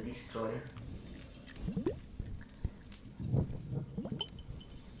 Spoonful the destroyer.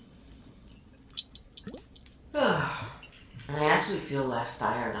 And I actually feel less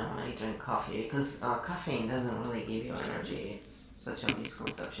tired now when I drink coffee because caffeine doesn't really give you energy. It's such a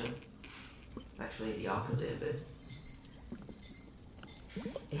misconception. It's actually the opposite, but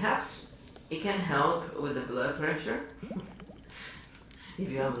it can help with the blood pressure. If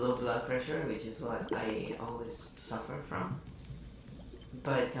you have low blood pressure, which is what I always suffer from.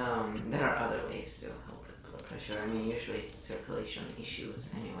 But there are other ways to help with blood pressure. I mean, usually it's circulation issues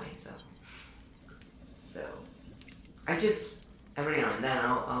anyway, so I just, every now and then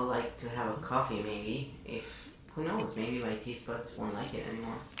I'll like to have a coffee maybe, if, who knows, maybe my taste buds won't like it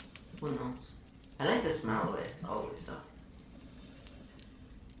anymore. Who knows? I like the smell of it always though.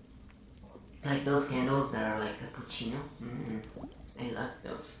 Like those candles that are like cappuccino. I like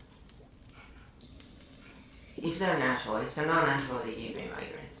those. If they're natural, if they're not natural, they give me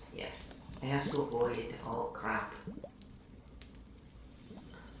migraines. Yes. I have to avoid all crap.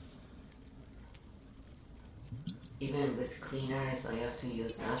 Even with cleaners, I have to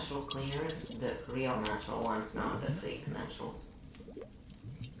use natural cleaners. The real natural ones, not the fake naturals.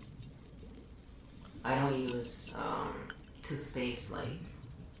 I don't use toothpaste like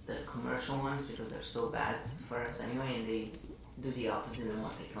the commercial ones because they're so bad for us anyway, and they do the opposite of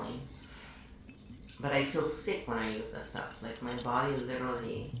what they claim. But I feel sick when I use that stuff. Like my body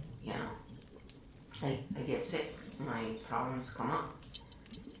literally, you know, I get sick. My problems come up.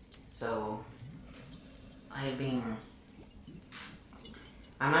 So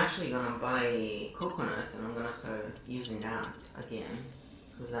I'm actually gonna buy coconut and I'm gonna start using that again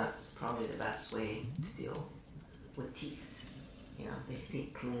because that's probably the best way to deal with teeth. You know, they stay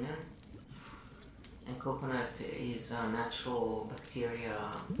cleaner. And coconut is a natural bacteria,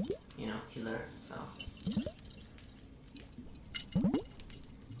 you know, killer, so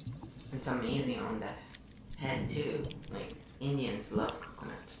it's amazing on that head too. Like Indians love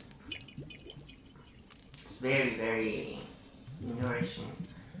coconut. It's very, very nourishing.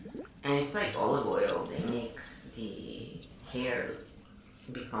 And it's like olive oil, they make the hair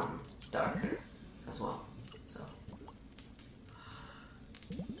become darker as well. So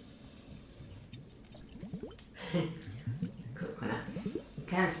coconut. It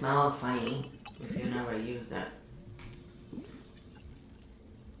can smell funny if you never use that.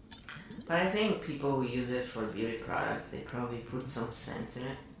 But I think people who use it for beauty products, they probably put some scent in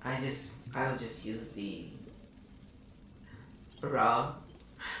it. I would just use the raw,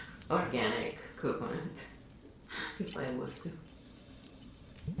 organic coconut if I was to.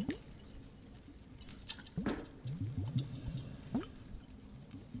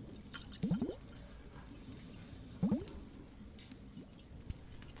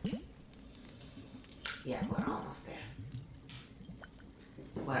 Yeah, we're almost there.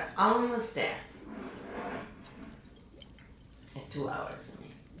 We're almost there. At 2 hours, I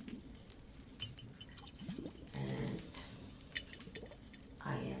mean. And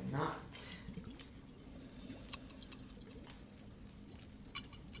I am not.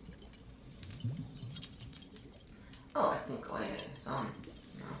 Oh, I think oil is on.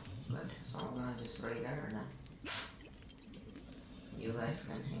 No, good. So I'm gonna just right there now. You guys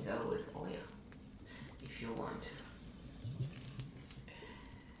can hang out with oil if you want to.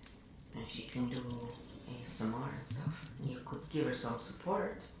 And she can do ASMR and stuff. And you could give her some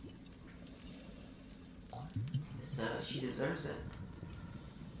support. Because she deserves it.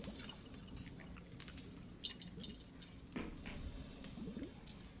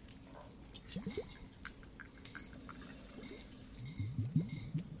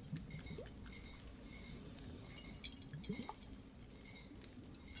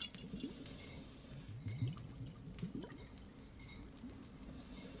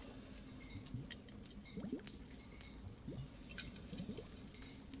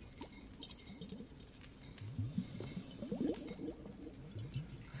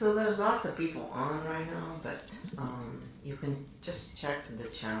 So there's lots of people on right now, but you can just check the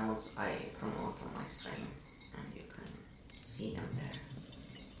channels I promote on my stream, and you can see them there.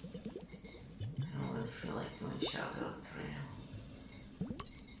 I don't really feel like doing shoutouts right now.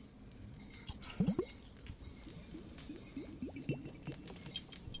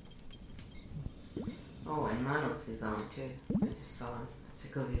 Oh, and Manos is on too. I just saw him. It's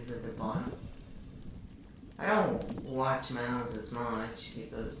because he's at the bottom. I don't watch Manos as much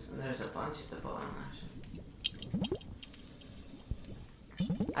because there's a bunch at the bottom actually.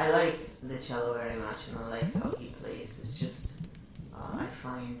 I like the cello very much and I like how he plays. It's just I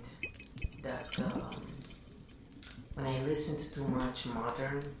find that when I listen to too much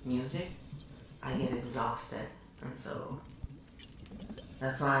modern music, I get exhausted, and so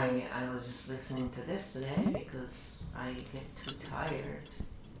that's why I was just listening to this today, because I get too tired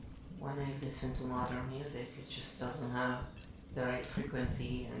when I listen to modern music. It just doesn't have the right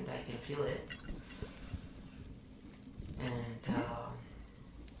frequency and I can feel it. And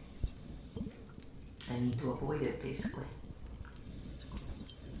I need to avoid it basically.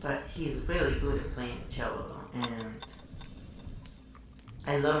 But he's really good at playing cello, and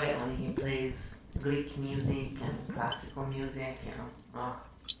I love it when he plays Greek music and classical music, you know. Oh,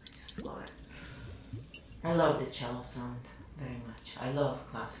 I just love it. I love the cello sound very much. I love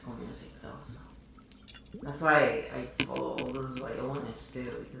classical music though, so that's why I follow all those violinists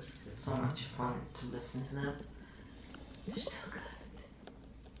too, because it's so much fun to listen to them. They're so good.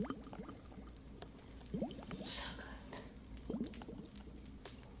 So good.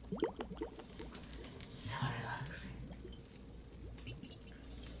 So relaxing.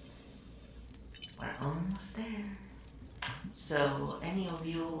 We're almost there. So, any of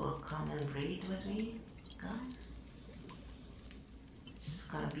you will come and read with me, guys?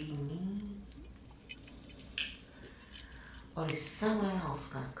 Just gonna be me? Or is someone else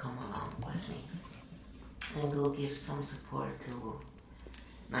gonna come along with me? And we'll give some support to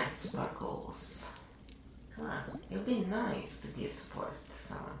Night Sparkles. Come on, it'll be nice to give support to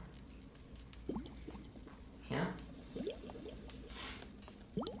someone. Yeah?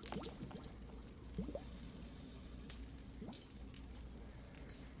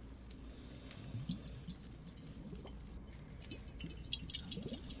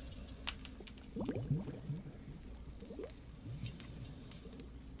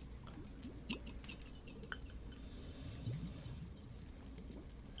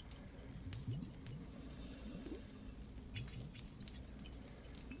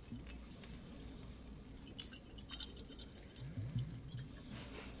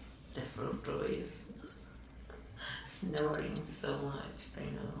 The fruit is snoring so much, I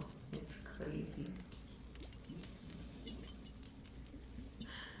know. It's crazy.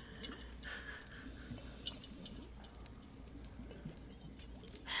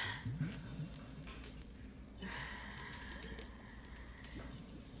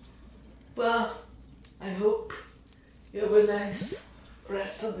 Well, I hope you have a nice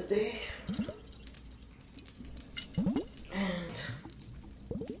rest of the day. And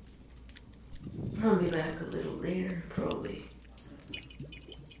I'll be back a little later, probably.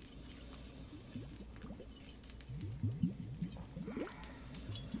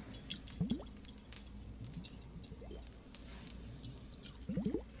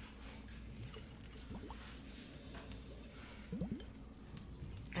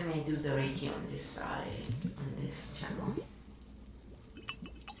 I may do the Reiki on this side, on this channel.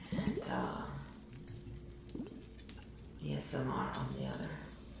 And ASMR on the other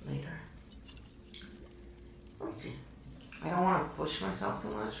later. We'll see. I don't want to push myself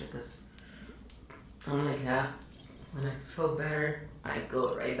too much because I'm like that. When I feel better, I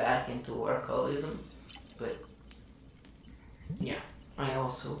go right back into workaholism. But yeah, I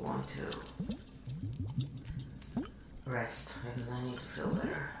also want to rest because I need to feel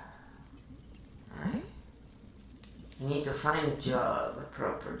better. I need to find a job, a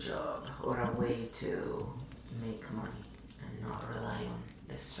proper job, or a way to make money and not rely on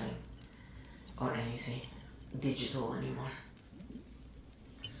this stream or anything digital anymore.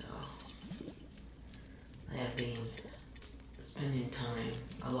 So I have been spending time,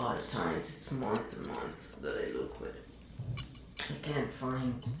 a lot of times, it's months and months that I look with it. I can't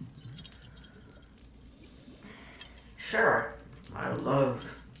find. Sure, I would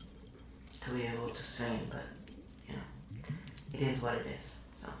love to be able to stream, but you know, it is what it is.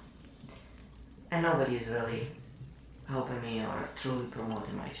 So, and nobody is really helping me or truly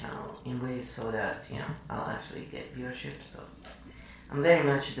promoting my channel in ways so that, you know, I'll actually get viewership. So I'm very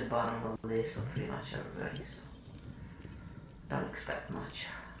much at the bottom of the list of pretty much everybody, so don't expect much.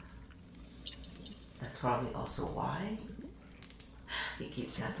 That's probably also why he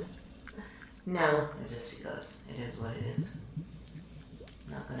keeps happening. No, it's just because it is what it is.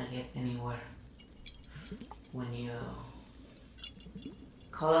 Not gonna get anywhere when you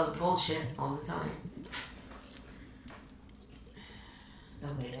call out bullshit all the time.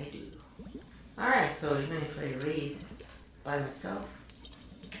 The way I do. Alright, so even if I read by myself,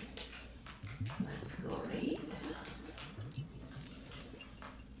 let's go read.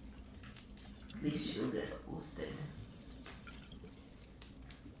 At least you'll get boosted.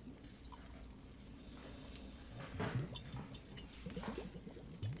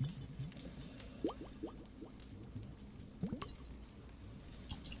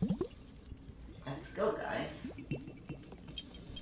 Let's go, guys.